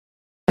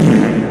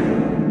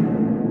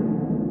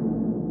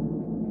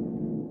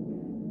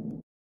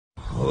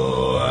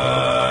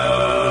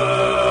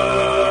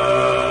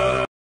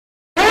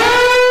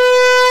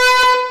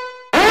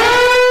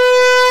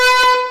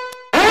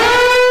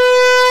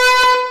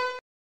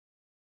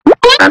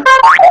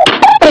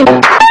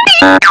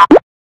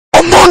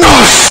 Among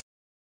Us!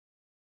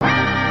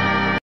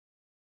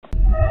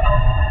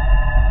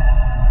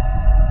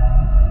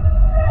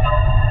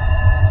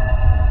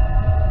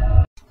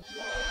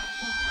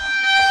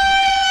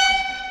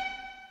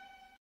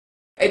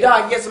 Hey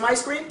dog, get some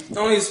ice cream?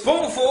 Only a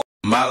spoonful.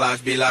 My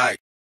life be like.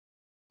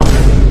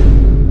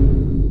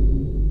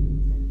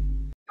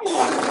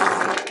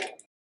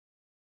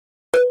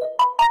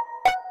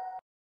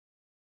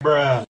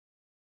 Bruh.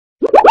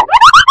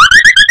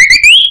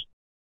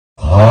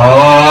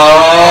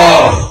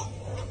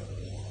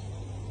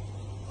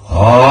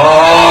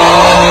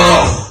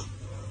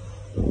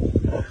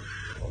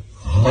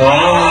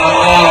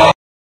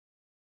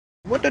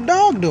 What the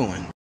dog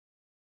doing?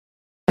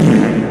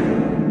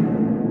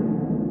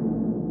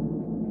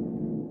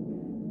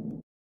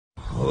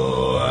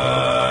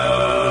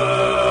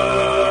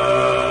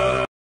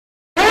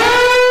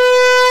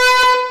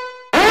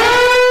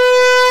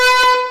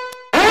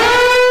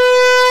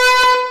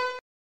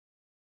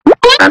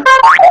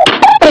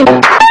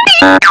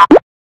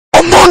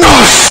 Among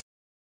Us!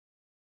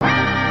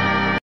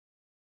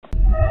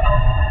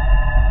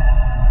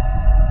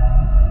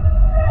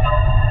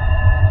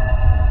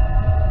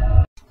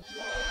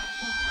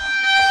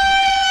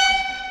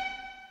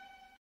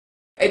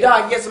 Hey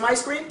dog, get some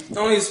ice cream?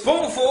 Only a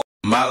spoonful.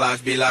 My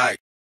life be like.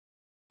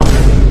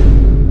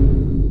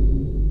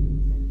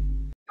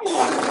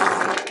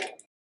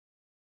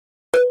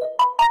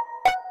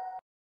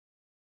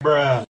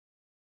 Bruh.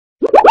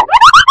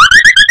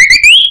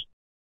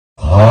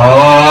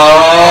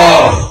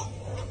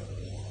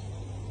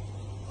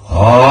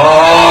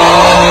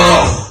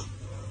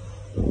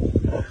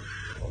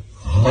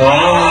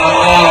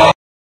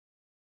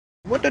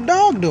 What the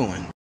dog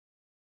doing?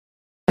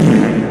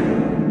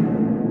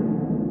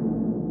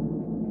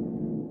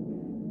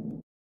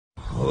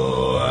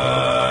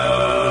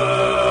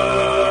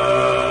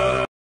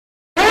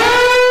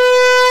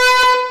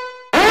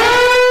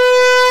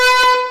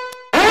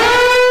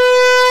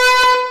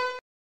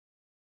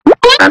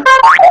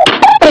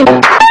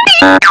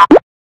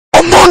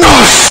 Among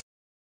Us!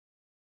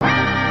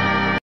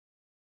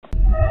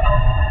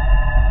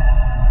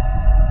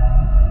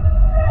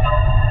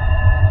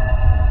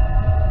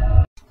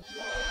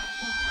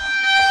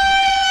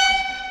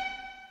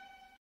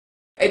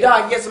 Hey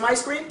dog, get some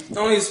ice cream?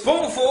 Only a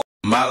spoonful.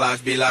 My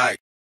life be like.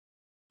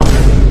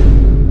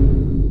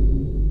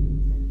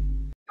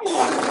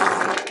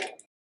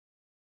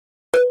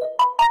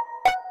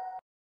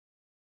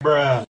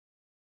 Bruh.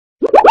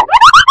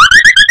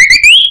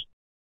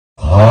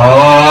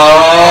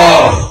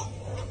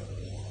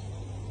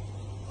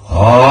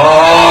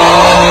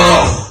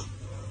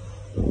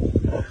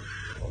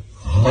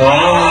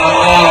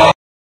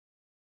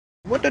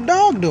 What the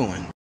dog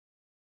doing?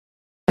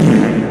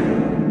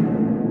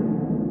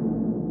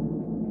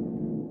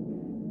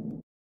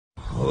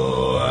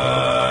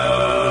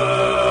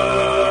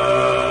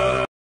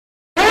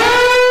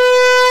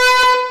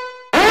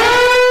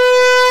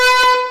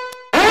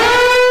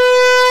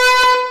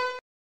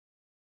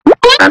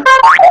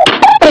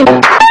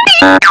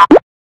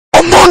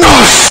 Among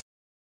Us!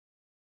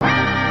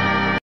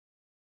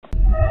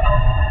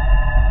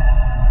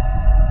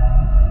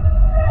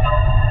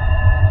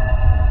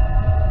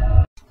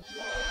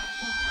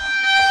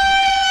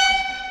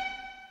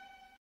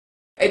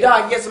 Hey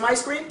dog, get some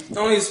ice cream?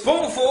 Only a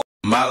spoonful.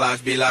 My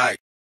life be like.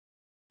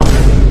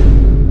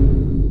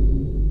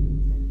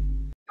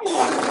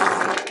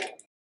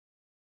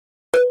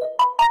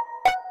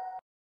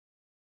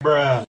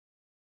 Bruh.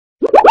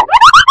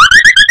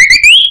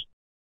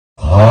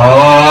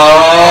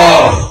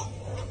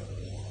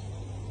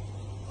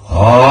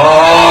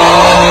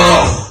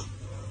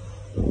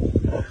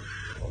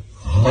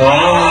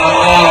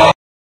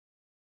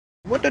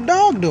 What the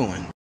dog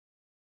doing?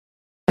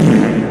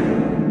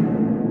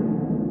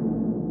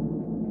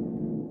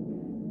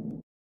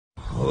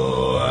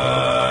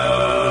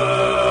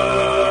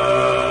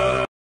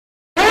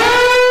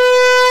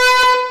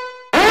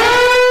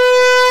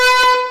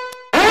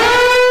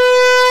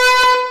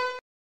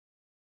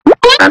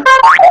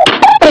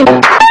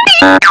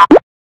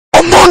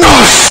 Among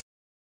Us!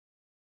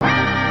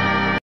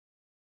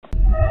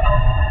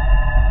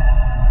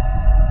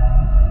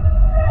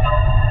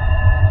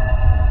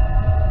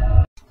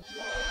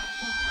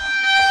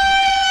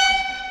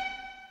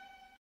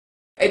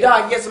 Hey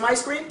dog, get some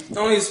ice cream?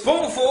 Only a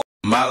spoonful.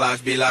 My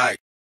life be like.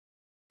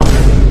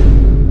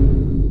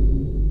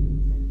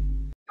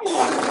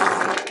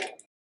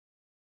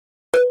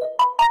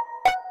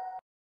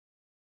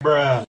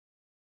 Bruh.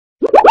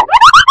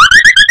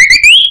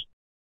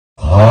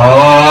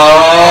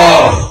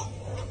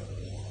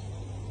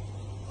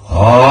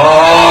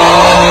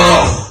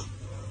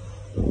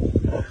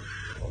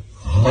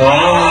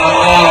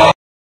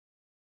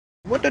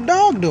 What the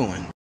dog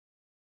doing?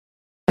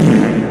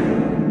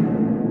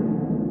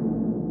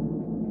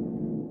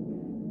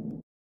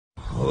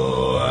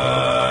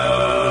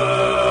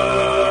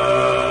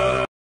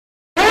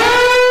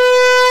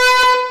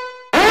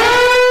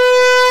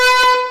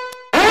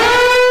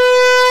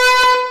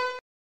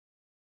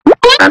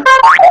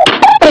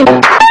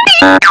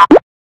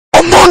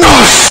 Among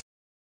Us!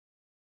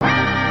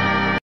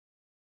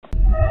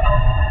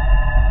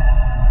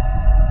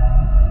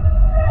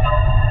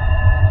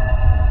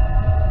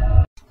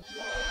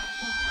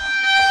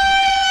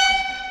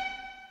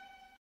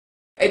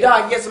 Hey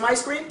dog, get some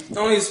ice cream?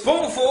 Only a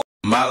spoonful.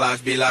 My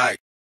life be like.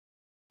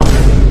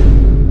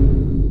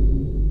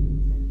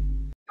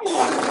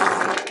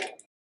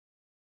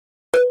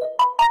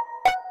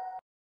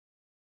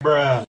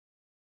 Bruh.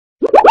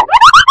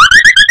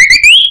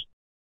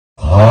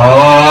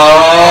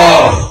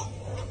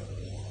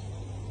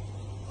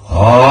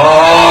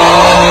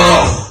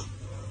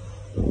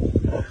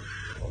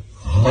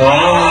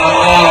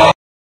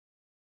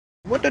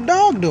 What the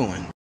dog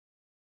doing?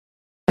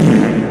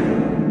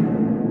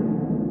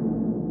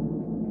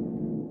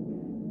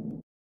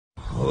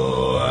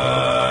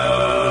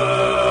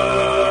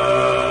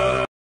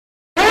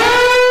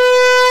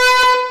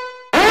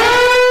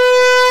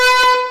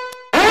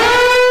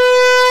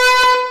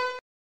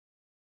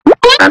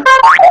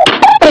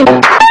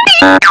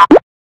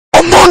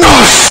 Among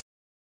Us!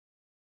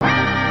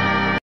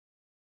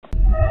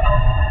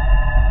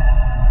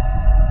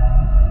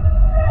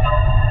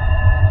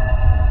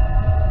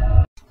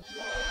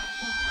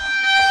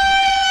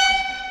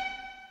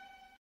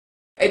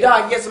 Hey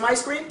dog, get some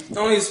ice cream?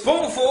 Only a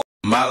spoonful.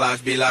 My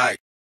life be like.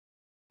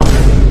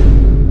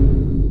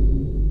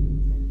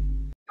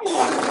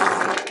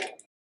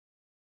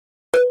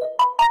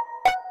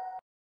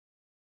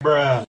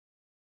 Bruh.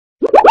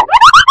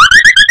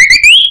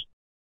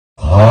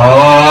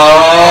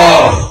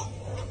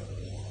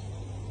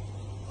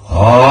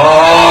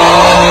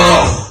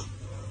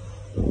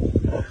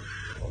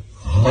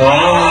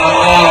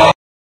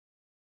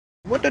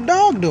 What the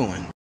dog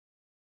doing?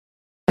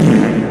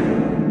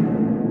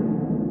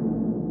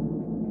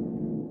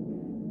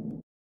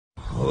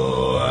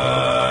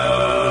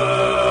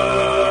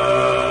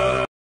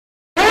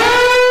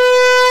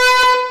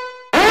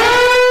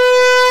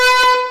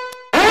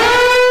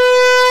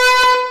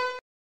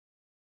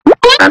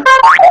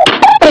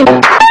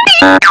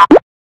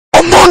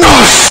 Among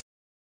Us!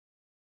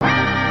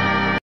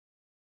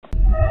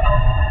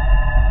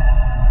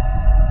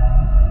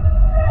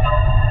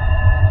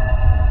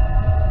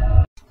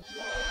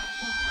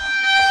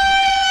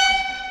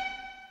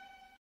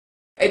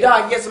 Hey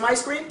dog, get some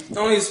ice cream?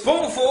 Only a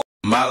spoonful.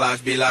 My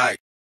life be like.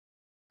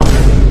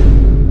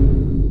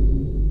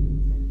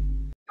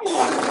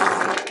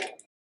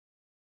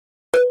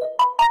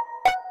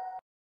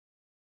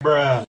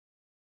 Bruh.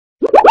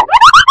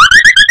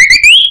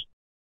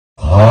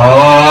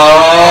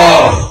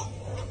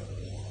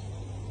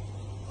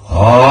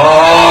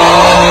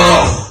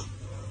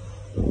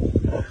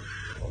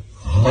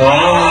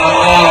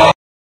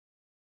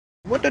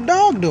 What the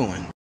dog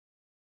doing?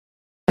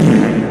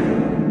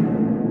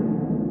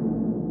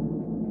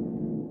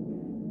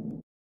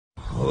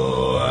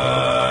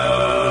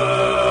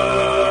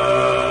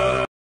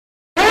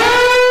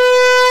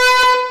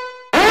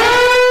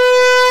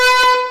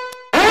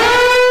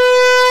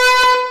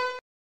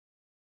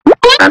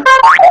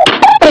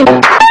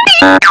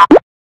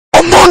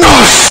 Among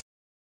Us!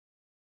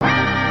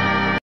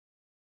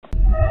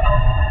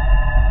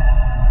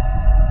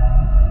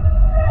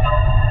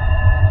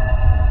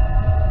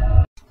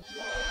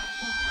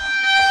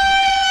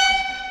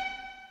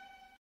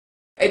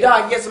 Hey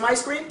dog, get some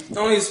ice cream?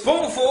 Only a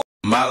spoonful.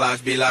 My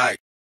life be like.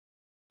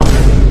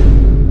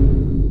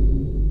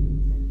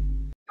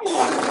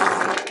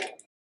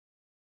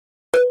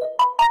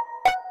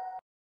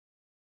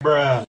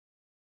 Bruh.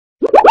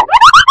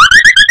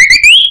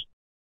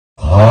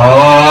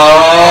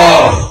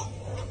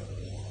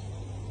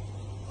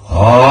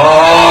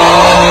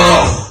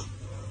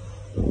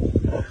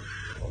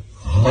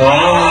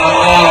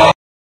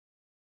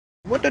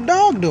 What the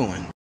dog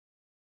doing?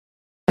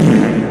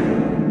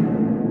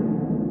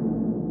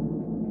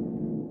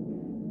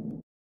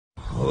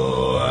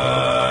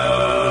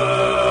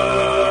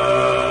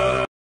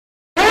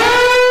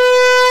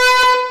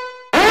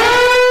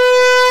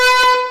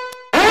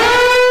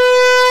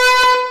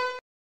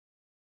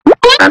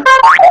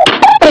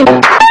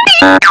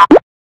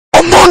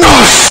 Among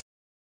Us!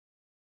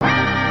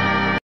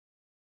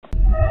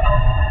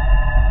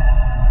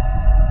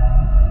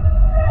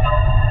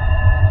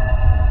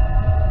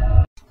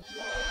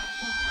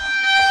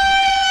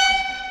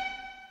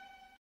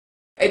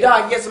 Hey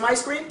dog, get some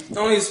ice cream?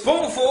 Only a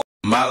spoonful.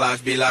 My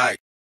life be like.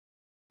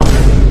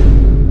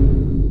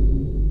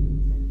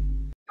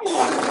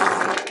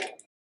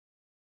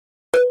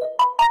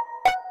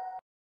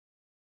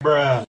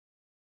 Bruh.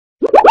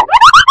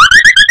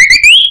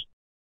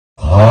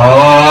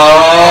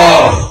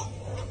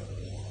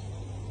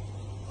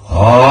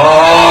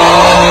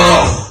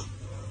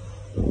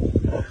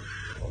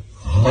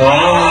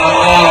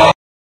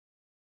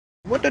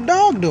 What the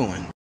dog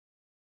doing?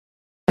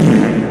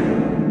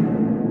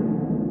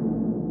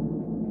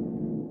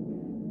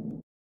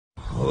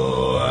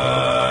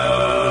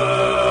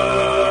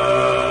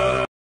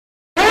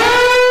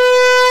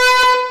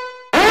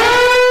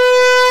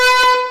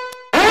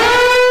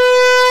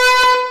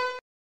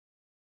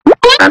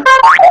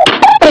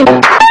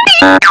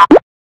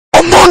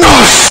 Among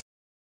Us!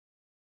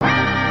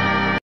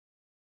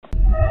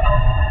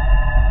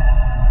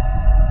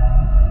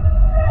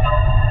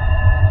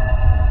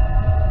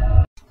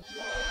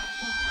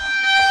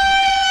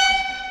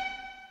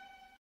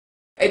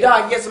 Hey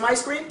dog, get some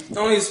ice cream?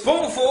 Only a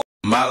spoonful.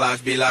 My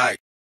life be like.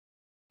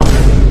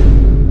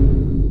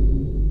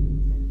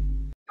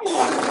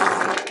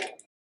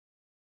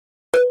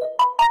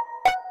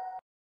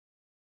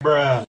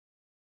 Bruh.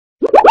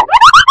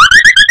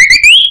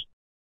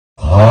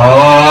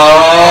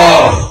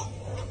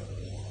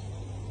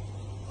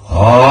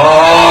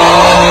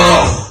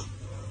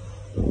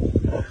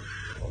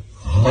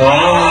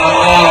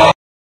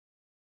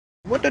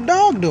 What the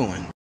dog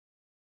doing?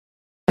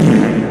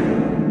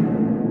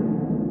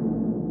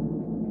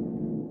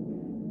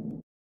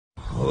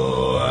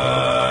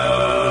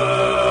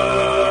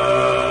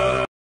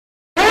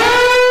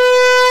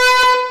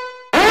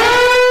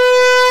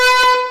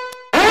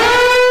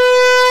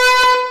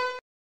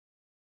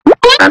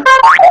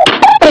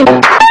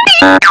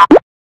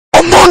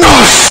 Among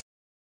Us!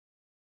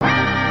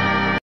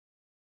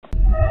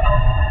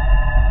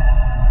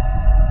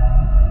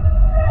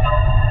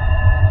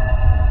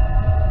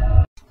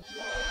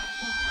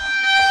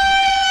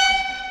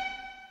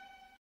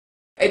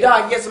 Hey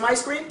dog, get some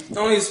ice cream?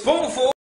 Only a spoonful.